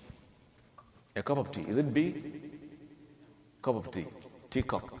 is it big? Cup of tea,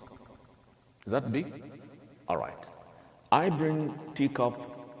 teacup. Is that big? All right. I bring teacup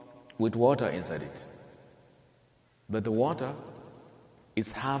with water inside it. But the water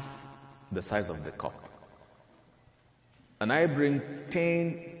is half the size of the cup. And I bring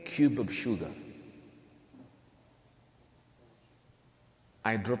 10 cubes of sugar.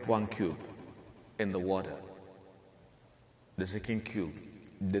 I drop 1 cube in the water. The second cube,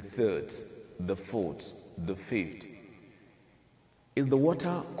 the third, the fourth, the fifth. Is the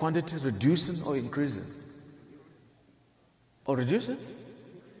water quantity reducing or increasing? Or reducing?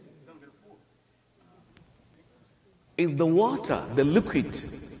 Is the water, the liquid,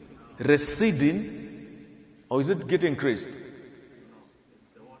 receding or is it getting increased?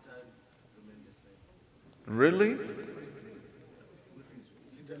 Really?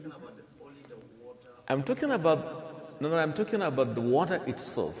 I'm talking about the water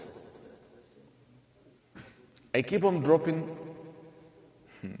itself. I keep on dropping.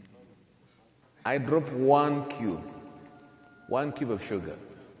 I drop 1 cube. 1 cube of sugar.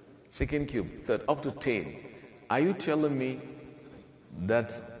 Second cube, third, up to 10. Are you telling me that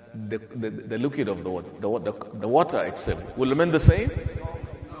the liquid of the water itself will remain the same?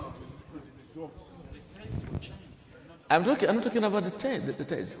 I'm not talking about the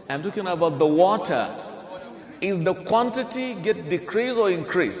taste. I'm talking about the water. Is the quantity get decreased or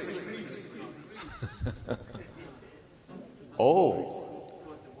increased? Oh,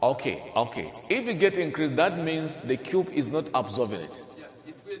 okay. If it get increased, that means the cube is not absorbing it.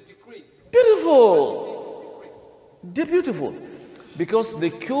 It will decrease. Beautiful. Because the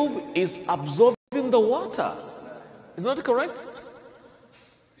cube is absorbing the water. Is that correct?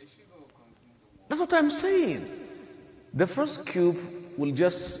 That's what I'm saying. The first cube will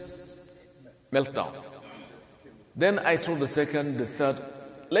just melt down. Then I throw the second, the third.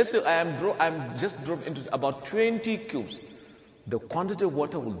 Let's say I'm just dropped into about 20 cubes. The quantity of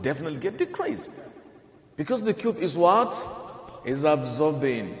water will definitely get decreased. Because the cube is what? Is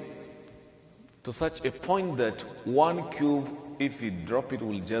absorbing to such a point that 1 cube, if you drop it,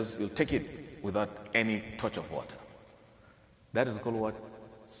 you'll take it without any touch of water. That is called what?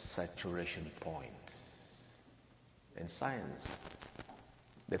 Saturation point. In science,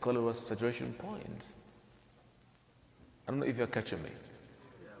 they call it what? Saturation point. I don't know if you're catching me.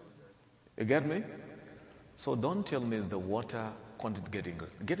 You get me? So don't tell me the water quantity getting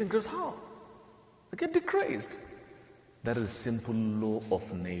increased. Getting increased how? It get decreased. That is simple law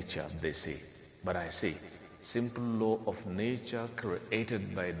of nature, they say. But I say, simple law of nature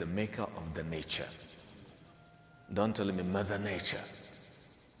created by the maker of the nature. Don't tell me Mother Nature.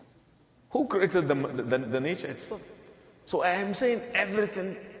 Who created the nature itself? So I am saying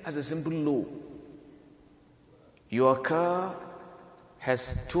everything has a simple law. Your car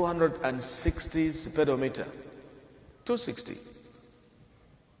has 260 speedometer, 260.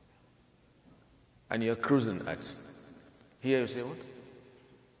 And you're cruising at, here you say what?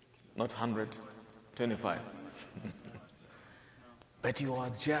 Not 100, 25. But you are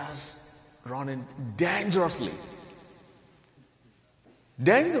just running dangerously.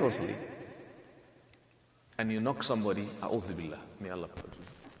 Dangerously. And you knock somebody, a'udhu billah, may Allah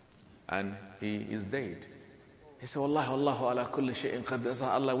protect, and he is dead. He said, Wallahu Allahu ala kulli shay'in qadir.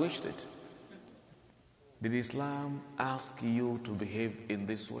 Allah wished it. Did Islam ask you to behave in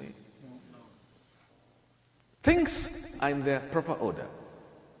this way? Things are in their proper order.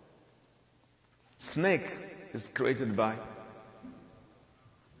 Snake is created by.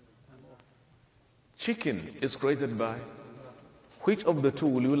 Chicken is created by. Which of the two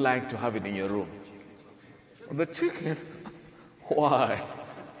will you like to have it in your room? The chicken. Why?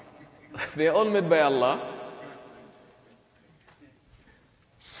 They are all made by Allah.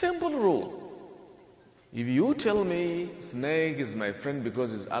 Simple rule. If you tell me snake is my friend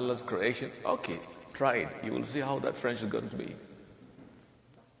because it's Allah's creation, okay, try it. You will see how that friendship is going to be.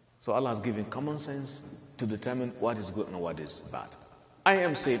 So Allah has given common sense to determine what is good and what is bad. I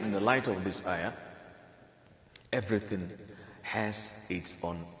am saying in the light of this ayah, everything has its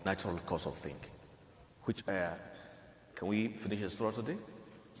own natural course of thinking. Which ayah? Can we finish the surah today?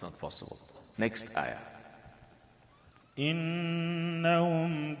 It's not possible. Next ayah.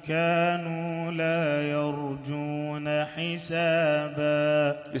 إنهم كانوا لا يرجون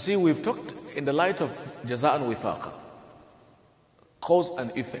حسابا. You see, we've talked in the light of jaza and wifaqa, cause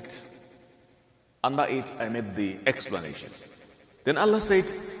and effect. Under it, I made the explanations. Then Allah said,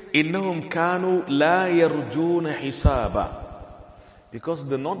 إنهم كانوا لا يرجون حسابا. Because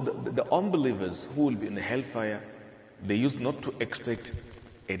the unbelievers who will be in the hellfire, they used not to expect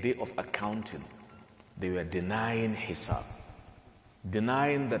a day of accounting. They were denying hisab,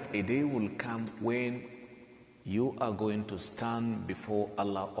 denying that a day will come when you are going to stand before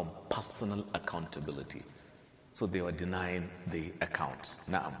Allah on personal accountability. So they were denying the account.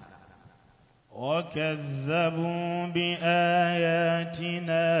 Naam. وَكَذَّبُوا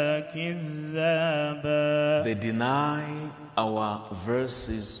بِآيَاتِنَا كِذَّابًا. They deny our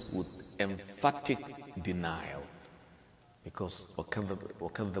verses with emphatic denial. Because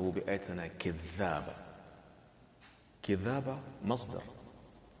وَكَذَّبُوا بِآيَاتِنَا كِذَّابًا. كذابة مصدر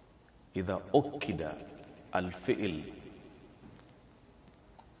إذا أكد الفعل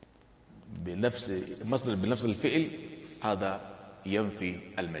مصدر بنفس الفعل هذا ينفي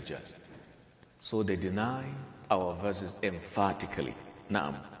المجاز. So they deny our verses emphatically.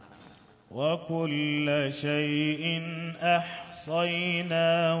 نعم. وكل شيء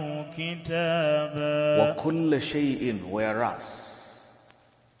أحصيناه كتابا. وكل شيء, whereas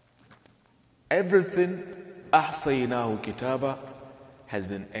everything أحصيناه كتابا has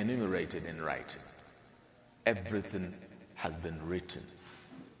been enumerated in writing. Everything has been written,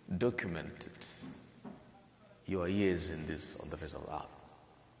 documented. Your years in this on the face of the earth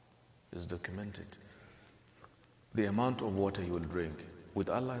is documented. The amount of water you will drink with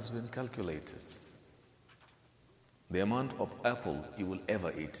Allah has been calculated. The amount of apple you will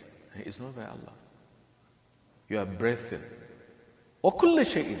ever eat is not by Allah. You are breathing. وَكُلَّ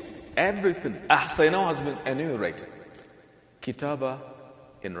شَيْءٍ, everything أحصيناه has been enumerated. Kitaba,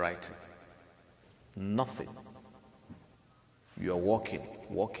 in writing. Nothing. You are walking,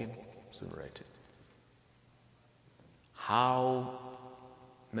 it's enumerated. How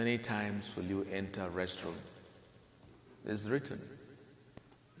many times will you enter a restroom? It's written.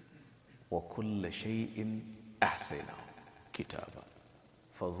 وَكُلَّ شَيْءٍ أَحْصَيْنَاهُ كِتَابًا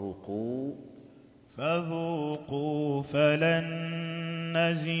فَذُوقُوا فلن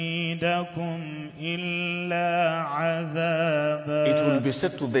نزيدكم إلا عذابا. It will be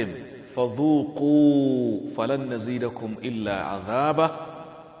said to them, فَذُوقُوا فَلَن نَزِيدَكُمْ إِلَّا عَذَابًا.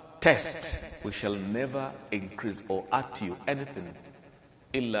 Test, we shall never increase or add to you anything,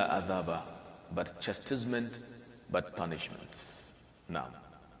 إِلَّا عَذَابًا, but chastisement, but punishment. Now,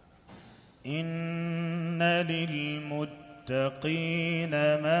 إن للمتقين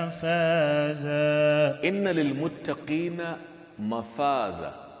مفازا. إِنَّ لِلْمُتَّقِينَ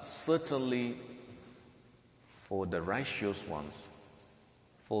مَفَازًا. Certainly for the righteous ones,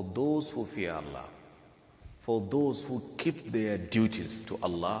 for those who fear Allah, for those who keep their duties to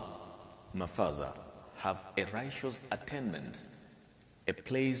Allah, mafaza, have a righteous attainment, a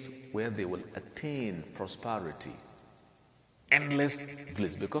place where they will attain prosperity, endless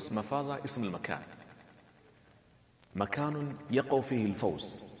bliss. Because mafaza ism al-makan, makanun yaqaw fihi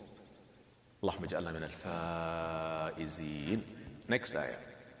al-fawz. اللهم اجعلنا من الفائزين. Next ayah.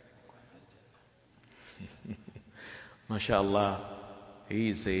 MashaAllah, he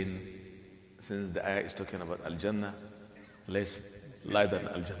is saying, since the ayah is talking about Al-Jannah, let's lighten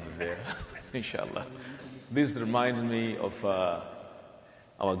Al-Jannah there, inshallah. This reminds me of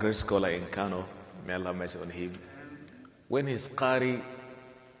our great scholar in Kano, may Allah mercy on him. When his Qari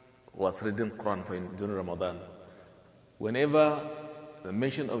was reading Quran for him during Ramadan, whenever the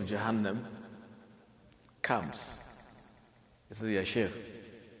mention of Jahannam comes, he says, Ya Sheikh,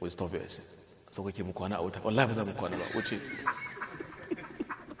 we stop here. So we keep mukwana out. Allah ba mukwana ba. Which is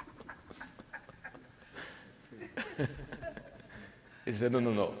he said,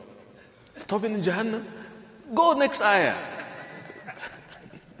 no. Stop in Jahannam. Go next ayah.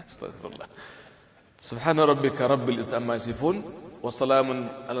 Astaghfirullah. Subhana rabbika rabbil izzati amma yasifun wa salamun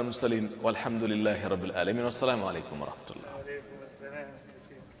ala mursalin walhamdulillahi rabbil alamin. Wassalamu alaikum wa rahmatullah.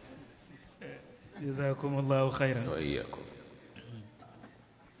 Jazakumullahu khairan. Wa iyyakum.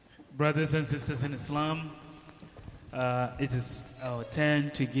 Brothers and sisters in Islam, it is our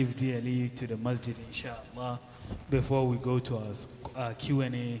turn to give dearly to the Masjid, inshallah, before we go to our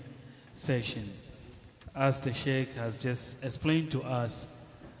Q&A session. As the Sheikh has just explained to us,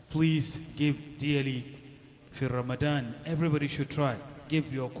 please give dearly for Ramadan. Everybody should try.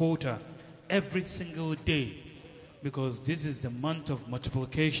 Give your quota every single day, because this is the month of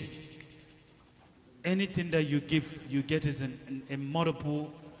multiplication. Anything that you give, you get is in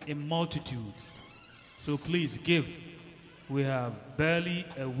multitudes. So please give. We have barely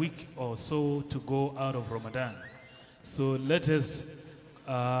a week or so to go out of Ramadan. So let us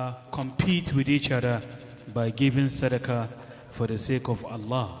compete with each other by giving sadaqah for the sake of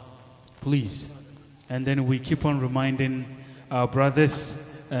Allah. Please. And then we keep on reminding our brothers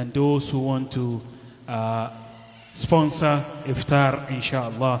and those who want to sponsor iftar,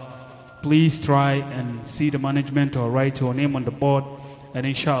 inshallah. Please try and see the management or write your name on the board, and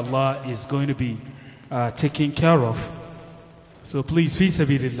inshallah is going to be taken care of. So please, fi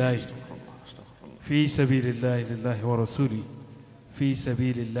sabilillah, lillahi wa rasuli, fi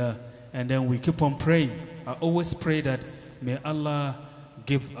sabilillah. And then we keep on praying. I always pray that may Allah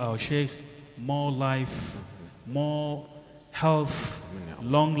give our Sheikh more life, more health,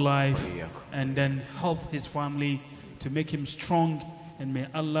 long life, and then help his family to make him strong, and may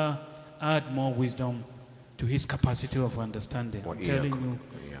Allah add more wisdom to his capacity of understanding. I'm telling you,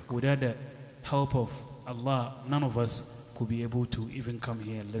 without the help of Allah, none of us could be able to even come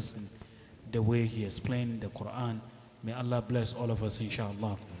here and listen the way he explained the Quran. May Allah bless all of us,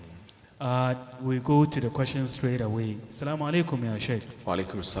 inshallah. We go to the question straight away. Assalamu alaikum, ya Sheikh. Wa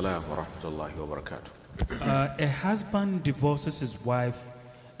alaikum assalam wa rahmatullahi wa barakatuh. A husband divorces his wife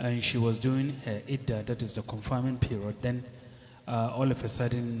and she was doing her iddah, that is the confinement period. Then all of a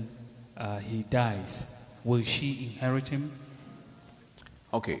sudden he dies. Will she inherit him?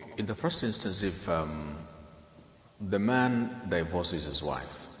 Okay, in the first instance, if the man divorces his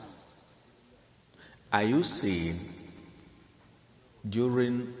wife, are you saying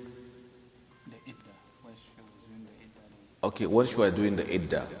during once you are doing the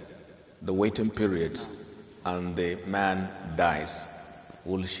iddah, the waiting period, and the man dies,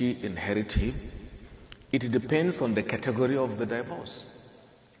 will she inherit him? It depends on the category of the divorce.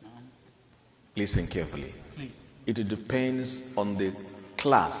 Listen carefully. Please. It depends on the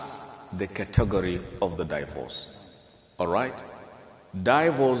class, the category of the divorce. All right?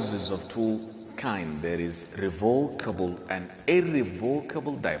 Divorce is of two kinds. There is revocable and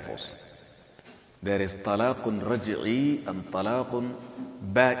irrevocable divorce. There is talaqun raj'i and talaqun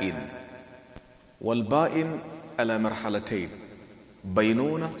ba'in. والبائن على مرحلتين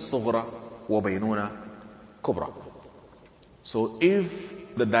بينونة صغرى وبينونة كبرى. So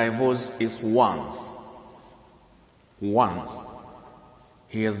if the divorce is once,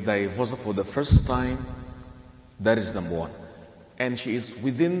 he has divorced for the first time, that is number one. And she is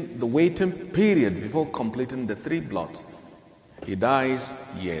within the waiting period before completing the 3 bloods. He dies,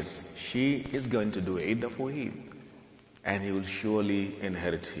 yes, she is going to do iddah for him, and he will surely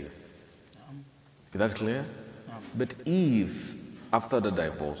inherit her. Is that clear? But if after the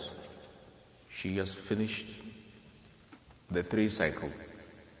divorce she has finished the 3 cycles,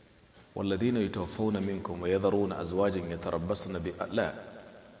 والذين يتوفون منكم ويذرون أزواجا يتربصن بألا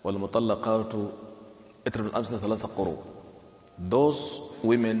والمطلقات يتربصن الأمس 3 قروء. Those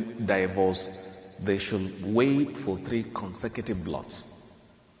women divorced, they should wait for 3 consecutive bloods.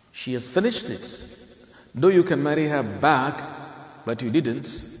 She has finished it. Though you can marry her back, but you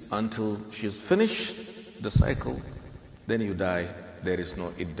didn't until she has finished the cycle. Then you die, there is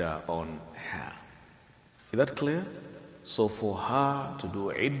no iddah on her. Is that clear? So for her to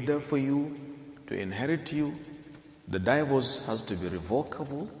do iddah for you, to inherit you, the divorce has to be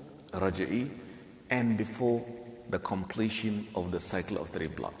revocable, raja'i, and before the completion of the cycle of 3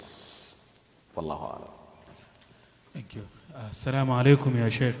 bloods. Wallahu a'lam. Thank you. Assalamu alaikum, ya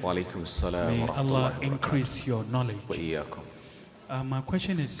Sheikh. Wa alaikum assalam May wa Allah rahmatullahi increase your knowledge. wa iyyakum. My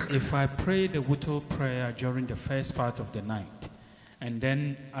question is, if I pray the wutur prayer during the first part of the night, and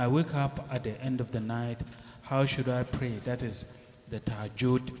then I wake up at the end of the night, how should I pray? That is the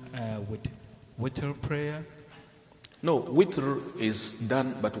tahajjud with wutur prayer? No, witr is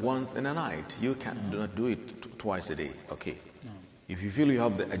done but once in a night. You do not do it twice a day. Okay. No. If you feel you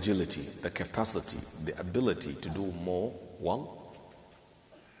have the agility, the capacity, the ability to do more, well,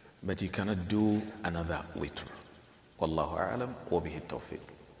 but you cannot do another witr. Wallahu a'lam wa bihi tawfiq.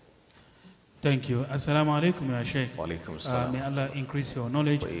 Thank you. Assalamu alaikum, ya Sheikh. Wa alaikum assalam. May Allah increase your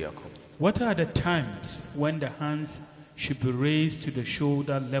knowledge. Wa iyyakum. What are the times when the hands should be raised to the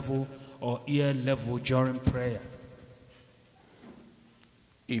shoulder level or ear level during prayer?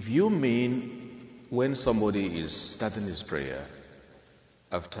 If you mean when somebody is starting his prayer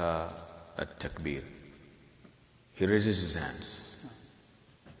after a takbir, he raises his hands.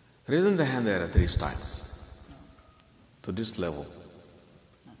 Raising the hand, there are 3 styles. To this level.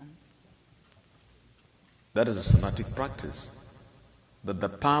 That is a sunnatic practice. That the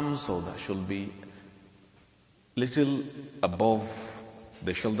palms of that should be little above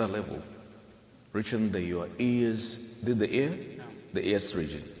the shoulder level, reaching your ears. Did the ear? The ears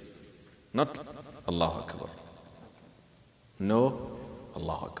region. Not Allahu Akbar. No,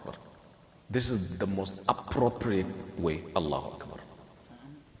 Allahu Akbar. This is the most appropriate way, Allahu Akbar.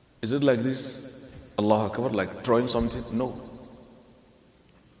 Is it like this? Allahu Akbar, like throwing something? No.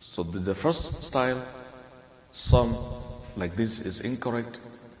 So the first style, some like this is incorrect,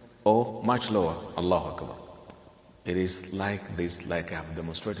 or much lower, Allahu Akbar. It is like this, like I have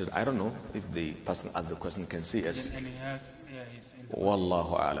demonstrated. I don't know if the person asked the question can see us. And he has, yeah, he's in the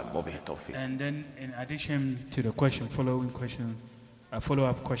Wallahu a'lam wa bihi tawfiq. And then, in addition to the question, a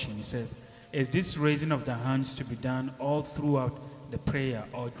follow-up question, he says, is this raising of the hands to be done all throughout the prayer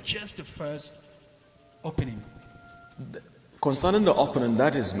or just the first opening? Concerning the opening,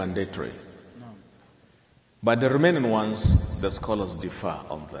 that is mandatory. No. But the remaining ones, the scholars differ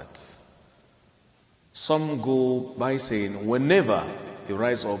on that. Some go by saying, whenever you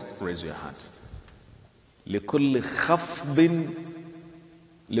rise up, raise your hand. لكل خفض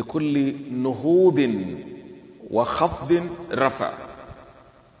لكل نهوض وخفض رفع.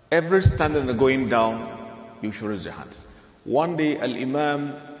 Every standing and going down, you should raise your hand. One day,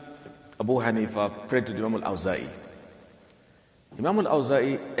 Al-Imam Abu Hanifa prayed to Imam Al-Awza'i. Imam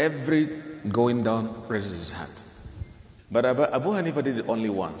Al-Awza'i, every going down, raises his hand. But Abu Hanifa did it only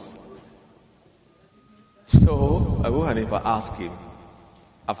once. So Abu Hanifa asked him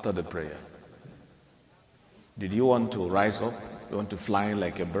after the prayer, did you want to rise up? You want to fly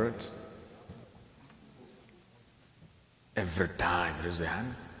like a bird? Every time, raise your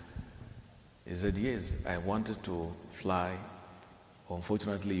hand. He said, yes, I wanted to fly.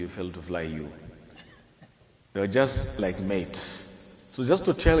 Unfortunately, you failed to fly you. They were just like mates. So just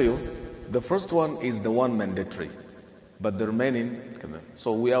to tell you, the first one is the one mandatory. But the remaining,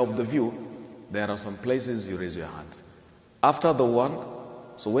 so we are of the view, there are some places you raise your hand. After the one,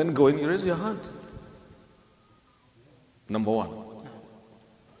 so when going, you raise your hand. Number 1.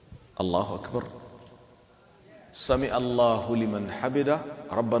 Allahu Akbar. Sami Allahu liman hamida.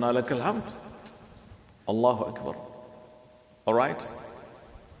 Rabbana lakal hamd. Allahu Akbar. All right?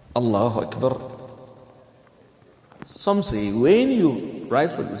 Allahu Akbar. Some say when you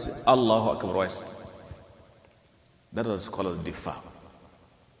rise for this, Allahu Akbar, rise. That is called differ.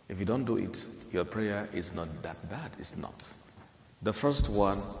 If you don't do it, your prayer is not that bad. It's not. The first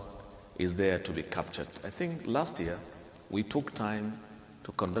one is there to be captured. I think last year we took time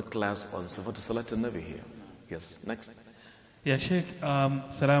to conduct class on Sifat Salat al-Nabi here. Yes, next. Ya Sheikh,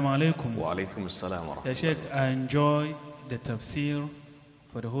 Assalamu alaikum. Wa alaikum assalam wa rahmatullah. Ya Sheikh, I enjoy the Tafseer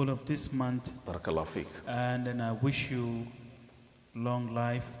for the whole of this month. Barakallahu feek. And then I wish you long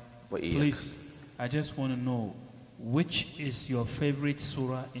life. Wa iyyak. Please, I just want to know, which is your favorite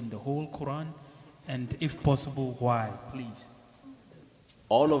surah in the whole Quran? And if possible, why? Please.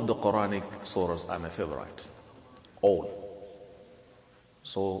 All of the Quranic surahs are my favorite. All.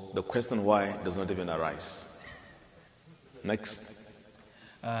 So the question why does not even arise. Next.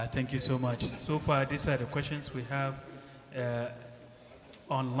 Thank you so much. So far, these are the questions we have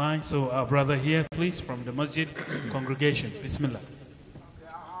online. So our brother here, please, from the Masjid congregation. Bismillah.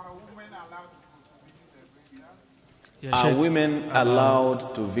 Are women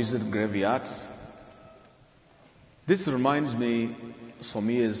allowed to visit graveyards? This reminds me some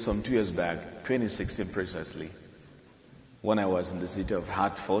 2 years back, 2016 precisely, when I was in the city of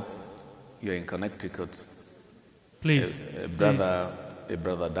Hartford, you're in Connecticut. Please. A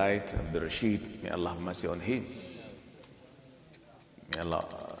brother died, Abdul Rashid. May Allah have mercy on him. May Allah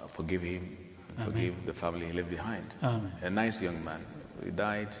forgive him and forgive the family he left behind. Amen. A nice young man. He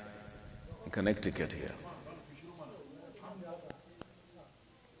died in Connecticut here.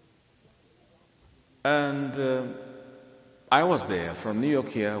 And I was there. From New York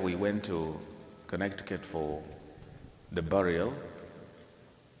here, we went to Connecticut for the burial.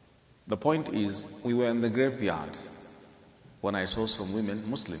 The point is, we were in the graveyard when I saw some women,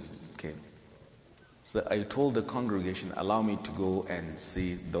 Muslim, came. So I told the congregation, allow me to go and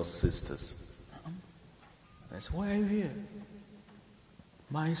see those sisters. I said, why are you here?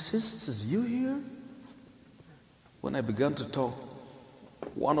 My sisters, you here? When I began to talk,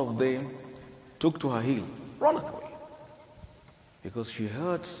 one of them took to her heel, run away, because she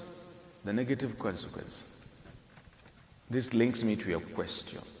heard the negative consequence. This links me to your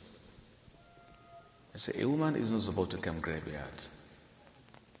question. I say, a woman is not supposed to come graveyard.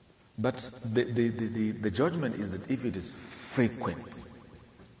 But the judgment is that if it is frequent,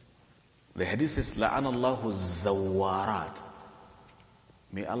 the hadith says, لَعَنَ اللَّهُ الزَّوَّارَاتِ.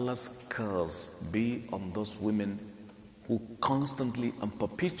 May Allah's curse be on those women who constantly and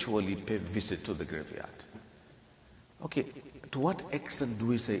perpetually pay visit to the graveyard. Okay, to what extent do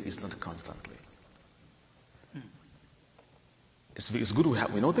we say it's not constantly? It's good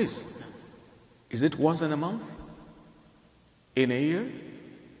we know this. Is it once in a month? In a year?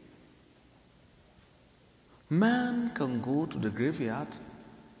 Man can go to the graveyard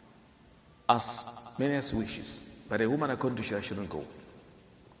as many as wishes, but a woman, according to Sharia, shouldn't go.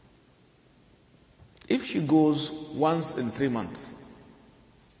 If she goes once in 3 months,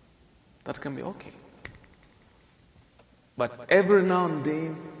 that can be okay. But every now and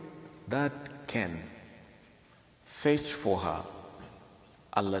then, that can fetch for her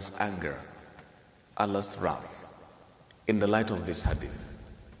Allah's anger, Allah's wrath, in the light of this hadith.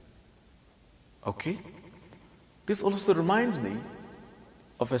 Okay? This also reminds me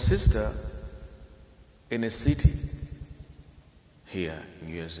of a sister in a city here in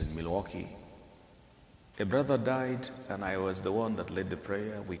US, in Milwaukee. A brother died, and I was the one that led the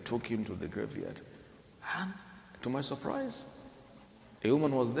prayer. We took him to the graveyard. And to my surprise, a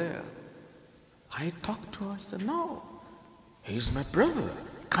woman was there. I talked to her. I said, no, he's my brother.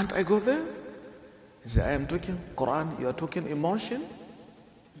 Can't I go there? He said, I am talking Quran, you are talking emotion.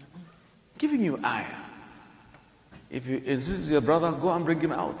 Giving you ayah. If you insist your brother, go and bring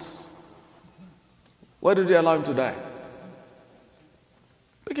him out. Why did you allow him to die?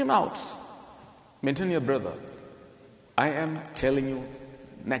 Bring him out. Maintain your brother. I am telling you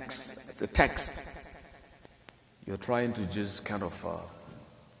next, the text. You're trying to just kind of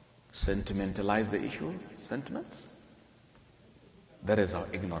sentimentalize the issue, sentiments. That is how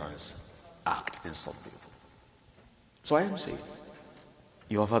ignorance acts in some people. So I am saying,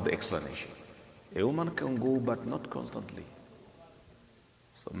 you have had the explanation. A woman can go, but not constantly.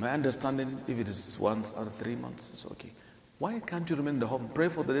 So my understanding, if it is once or 3 months, it's okay. Why can't you remain in the home? Pray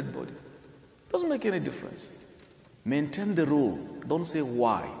for the dead body. Doesn't make any difference. Maintain the rule. Don't say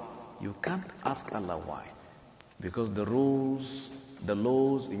why. You can't ask Allah why. Because the rules, the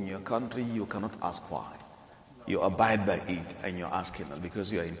laws in your country, you cannot ask why. You abide by it and you're asking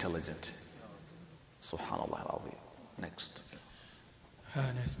because you are intelligent. Subhanallah al-Azim. Next.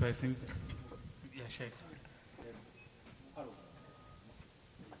 Next person. Yeah, Sheikh.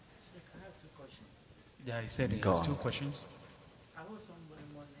 Sheikh, I have 2 questions. Yeah, he said he Go has on. 2 questions. I owe somebody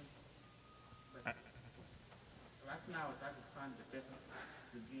money, but right now I try to find the person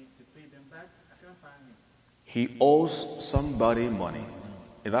to pay them back. I can't find him. He owes somebody money.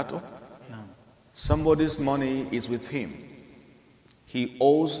 Is that all? No. Somebody's money is with him. He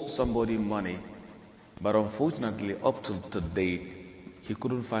owes somebody money, but unfortunately, up till today, he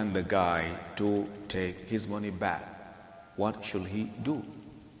couldn't find the guy to take his money back. What should he do?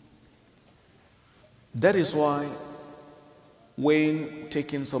 That is why when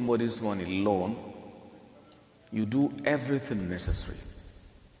taking somebody's money loan, you do everything necessary.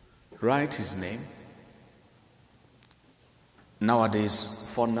 Write his name, nowadays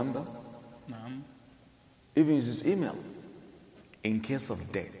phone number, No. even his email, in case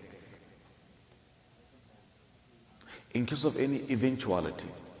of death, in case of any eventuality.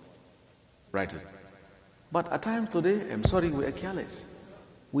 Write it. But at times today, I'm sorry, we are careless.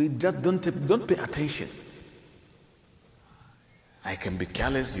 We just don't pay attention. I can be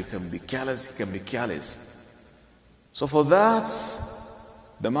careless, you can be careless, he can be careless. So for that,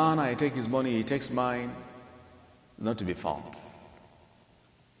 the man, I take his money, he takes mine, not to be found.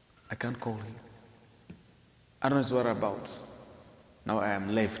 I can't call him. I don't know his whereabouts. Now I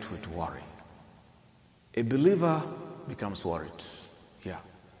am left with worry. A believer becomes worried. Yeah.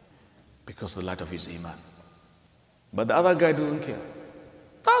 Because of the light of his iman. But the other guy doesn't care.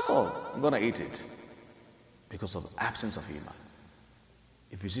 That's all. I'm going to eat it. Because of the absence of iman.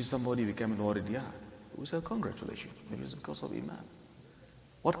 If you see somebody becoming worried, yeah, we say congratulations. Maybe it's because of iman.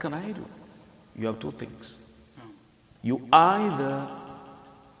 What can I do? You have two things. You either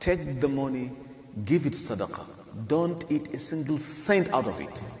take the money, give it sadaqah. Don't eat a single cent out of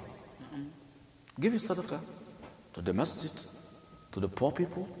it. Give it sadaqah to the masjid, to the poor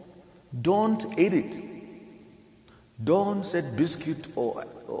people. Don't eat it. Don't set biscuit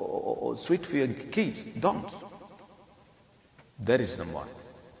or sweet for your kids. Don't. That is number one.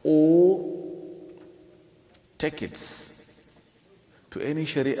 Or take it to any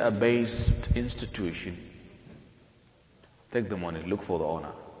Sharia-based institution. Take the money, look for the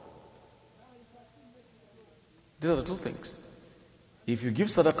owner. These are the two things. If you give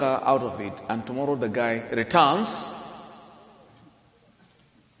sadaqah out of it and tomorrow the guy returns,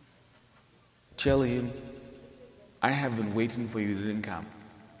 tell him, I have been waiting for you, you didn't come.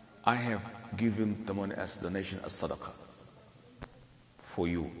 I have given the money as donation, as sadaqah for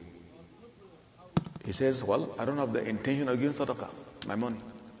you. He says, well, I don't have the intention of giving sadaqah, my money.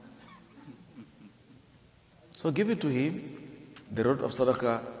 So give it to him. The road of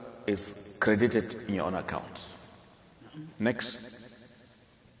sadaqah is credited in your own account. Next.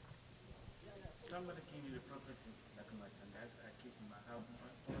 Somebody gave me the property like a merchandise I keep in my house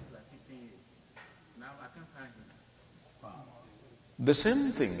for like 15 years. Now I can't find him. Wow. The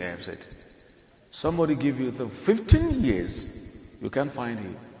same thing I have said. Somebody give you the 15 years, you can't find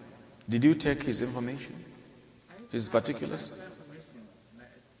him. Did you take his information? His particulars?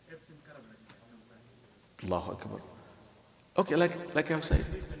 Allahu Akbar. Okay, like I've said.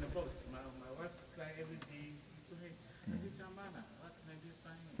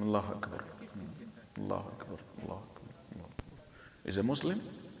 Allahu Akbar. Allahu Akbar. Allahu Akbar. Is a Muslim?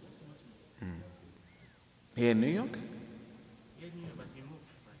 Here in New York?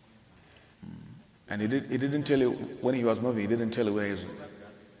 And he didn't tell you when he was moving, he didn't tell you where he was.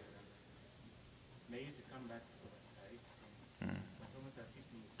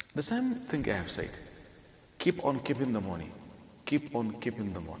 The same thing I have said. Keep on keeping the money. Keep on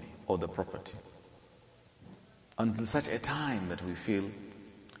keeping the money or the property until such a time that we feel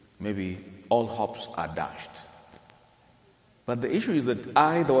maybe all hopes are dashed. But the issue is that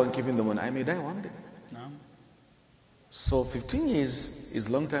I, the one keeping the money, I may die one day. No. So 15 years is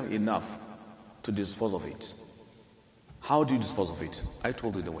long time enough to dispose of it. How do you dispose of it? I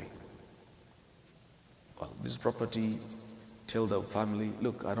told you the way. Well, this property, tell the family,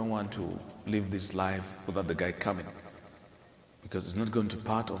 look, I don't want to live this life without the guy coming, because it's not going to be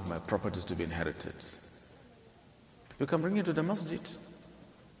part of my properties to be inherited. You can bring it to the masjid,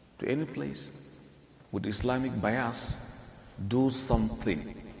 to any place, with Islamic bias, do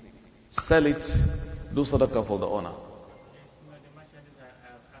something. Sell it, do sadaqah for the owner.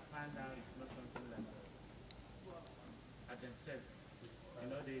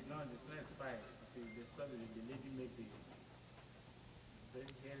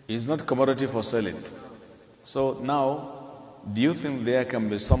 It's not commodity for selling. So now, do you think there can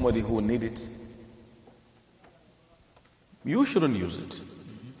be somebody who need it? You shouldn't use it.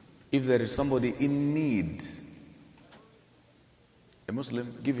 If there is somebody in need, a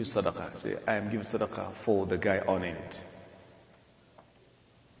Muslim, give you sadaqah. Say, I am giving sadaqah for the guy owning it.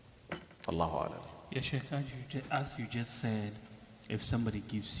 Allahu Alam. Yeah, Sheikh, as you just said, if somebody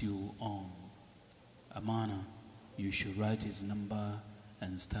gives you a manna, you should write his number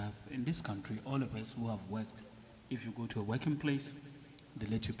and stuff. In this country, all of us who have worked, if you go to a working place, they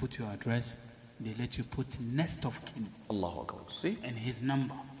let you put your address, they let you put next of kin. Allahu Akbar. See? And his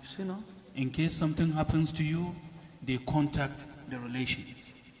number. You see now? In case something happens to you, they contact the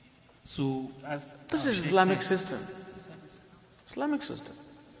relations. So as this is Islamic system. Islamic system.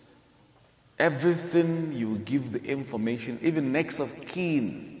 Everything you give the information, even next of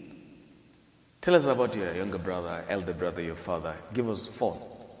kin. Tell us about your younger brother, elder brother, your father. Give us phone.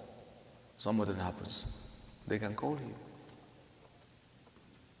 Something happens. They can call you.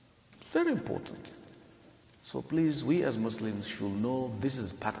 It's very important. So please, we as Muslims should know this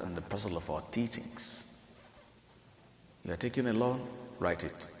is part and the parcel of our teachings. You are taking a loan, write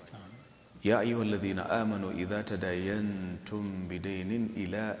it. يا أيها الذين آمنوا إذا تداينتم بدين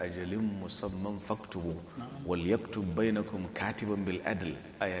إلى أجل مسمى فاكتبوا وليكتب بينكم كاتبا بالعدل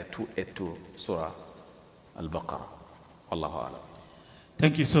آية 282 سورة البقرة والله أعلم.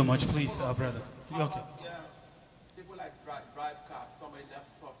 Thank you so much. Please, brother. You okay? Yeah. People like drive cars. Somebody left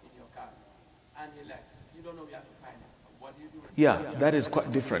stuff in your and he left. You don't know you have to find him. What do you do? Yeah, that is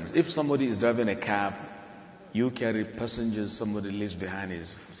quite different. If somebody is driving a cab, you carry passengers, somebody leaves behind his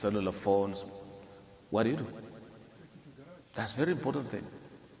cellular phones, what do? That's a very important thing.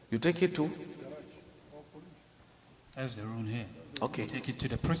 You take it to? That's the rule here. Okay. You take it to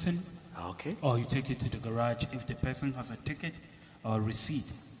the prison, Okay. or you take it to the garage. If the person has a ticket or receipt,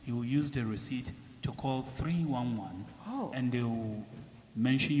 you will use the receipt to call 311, and they will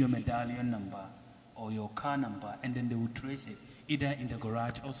mention your medallion number or your car number, and then they will trace it either in the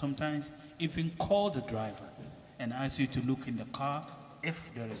garage or sometimes even call the driver and ask you to look in the car if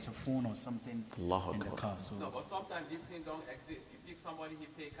there is a phone or something Allahu in the Akbar. car. So, No, but sometimes these things don't exist. You pick somebody, he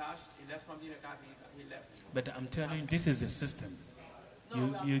pay cash, he left something in the car, he left. but I'm telling you, this is the system.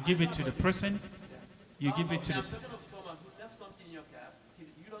 You give it to the person. You give it to the. I'm talking of someone who left something in your cab.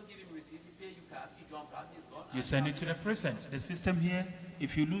 You don't give him receipt. He pay you cash. He jump out. He's gone. You send it to the person. The system here.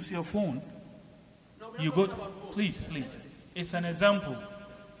 If you lose your phone, No, we're you not go. talking about phone. Please. It's an example.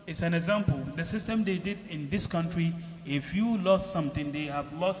 It's an example. The system they did in this country. If you lost something, they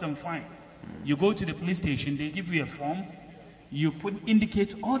have lost and fine. You go to the police station. They give you a form. You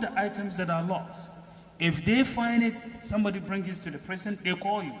indicate all the items that are lost. If they find it, somebody brings it to the prison, they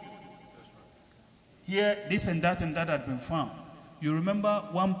call you. Here, this and that had been found. You remember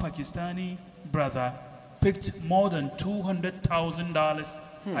one Pakistani brother picked more than $200,000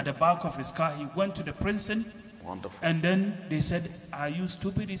 at the back of his car. He went to the prison. Wonderful. And then they said, "Are you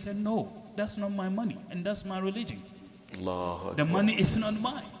stupid?" He said, "No, that's not my money, and that's my religion. Allahu The Akbar. money is not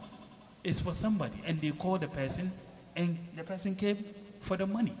mine. It's for somebody." And they called the person, and the person came for the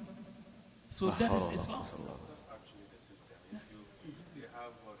money. So that is Islam. That's actually the system. If they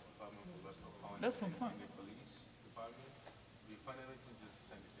have a department for lost or found That's in fine. the police department, if you find anything, just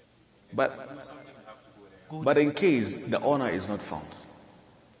send it there. But, If something, you have to go there. but in case the owner is not found,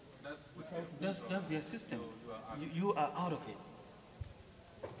 That's their system. You are out of it.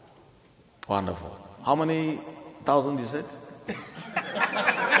 wonderful. How many thousand you said?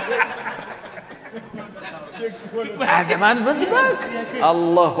 The man went back.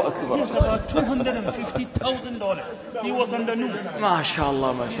 Allahu Akbar. Yes, about $250,000. He was on the news.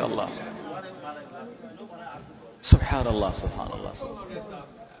 MashaAllah, MashaAllah. Subhanallah, Subhanallah.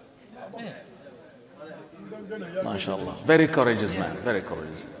 MashaAllah. Very courageous man, very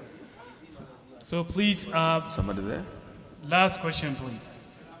courageous. So please, Somebody there? last question, please.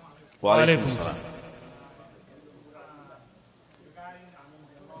 Wa Wa alaikum alaikum salam.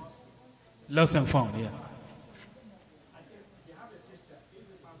 Lost and found, yeah.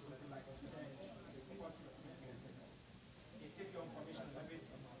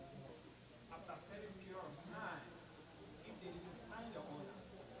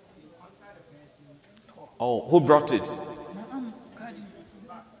 Oh, who brought it?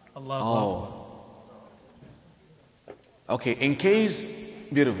 Allah. Oh. Okay, in case,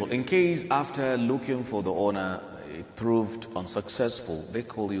 beautiful, in case after looking for the owner, it proved unsuccessful, they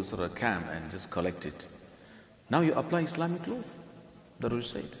call you through a cam and just collect it. Now you apply Islamic law. The rule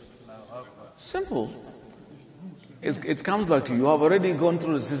said. Simple. It comes back to you. You have already gone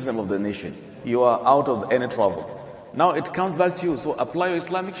through the system of the nation. You are out of any trouble. Now it comes back to you. So apply your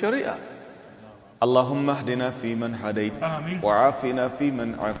Islamic Sharia. اللهم اهدنا فيمن هديت وعافنا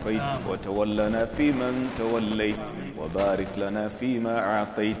فيمن عافيت وتولنا فيمن توليت وبارك لنا فيما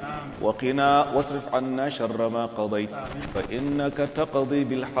أعطيت وقنا واصرف عنا شر ما قضيت فإنك تقضي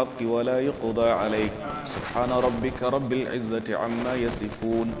بالحق ولا يقضى عليك سبحان ربك رب العزة عما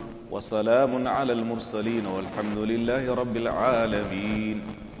يصفون وسلام على المرسلين والحمد لله رب العالمين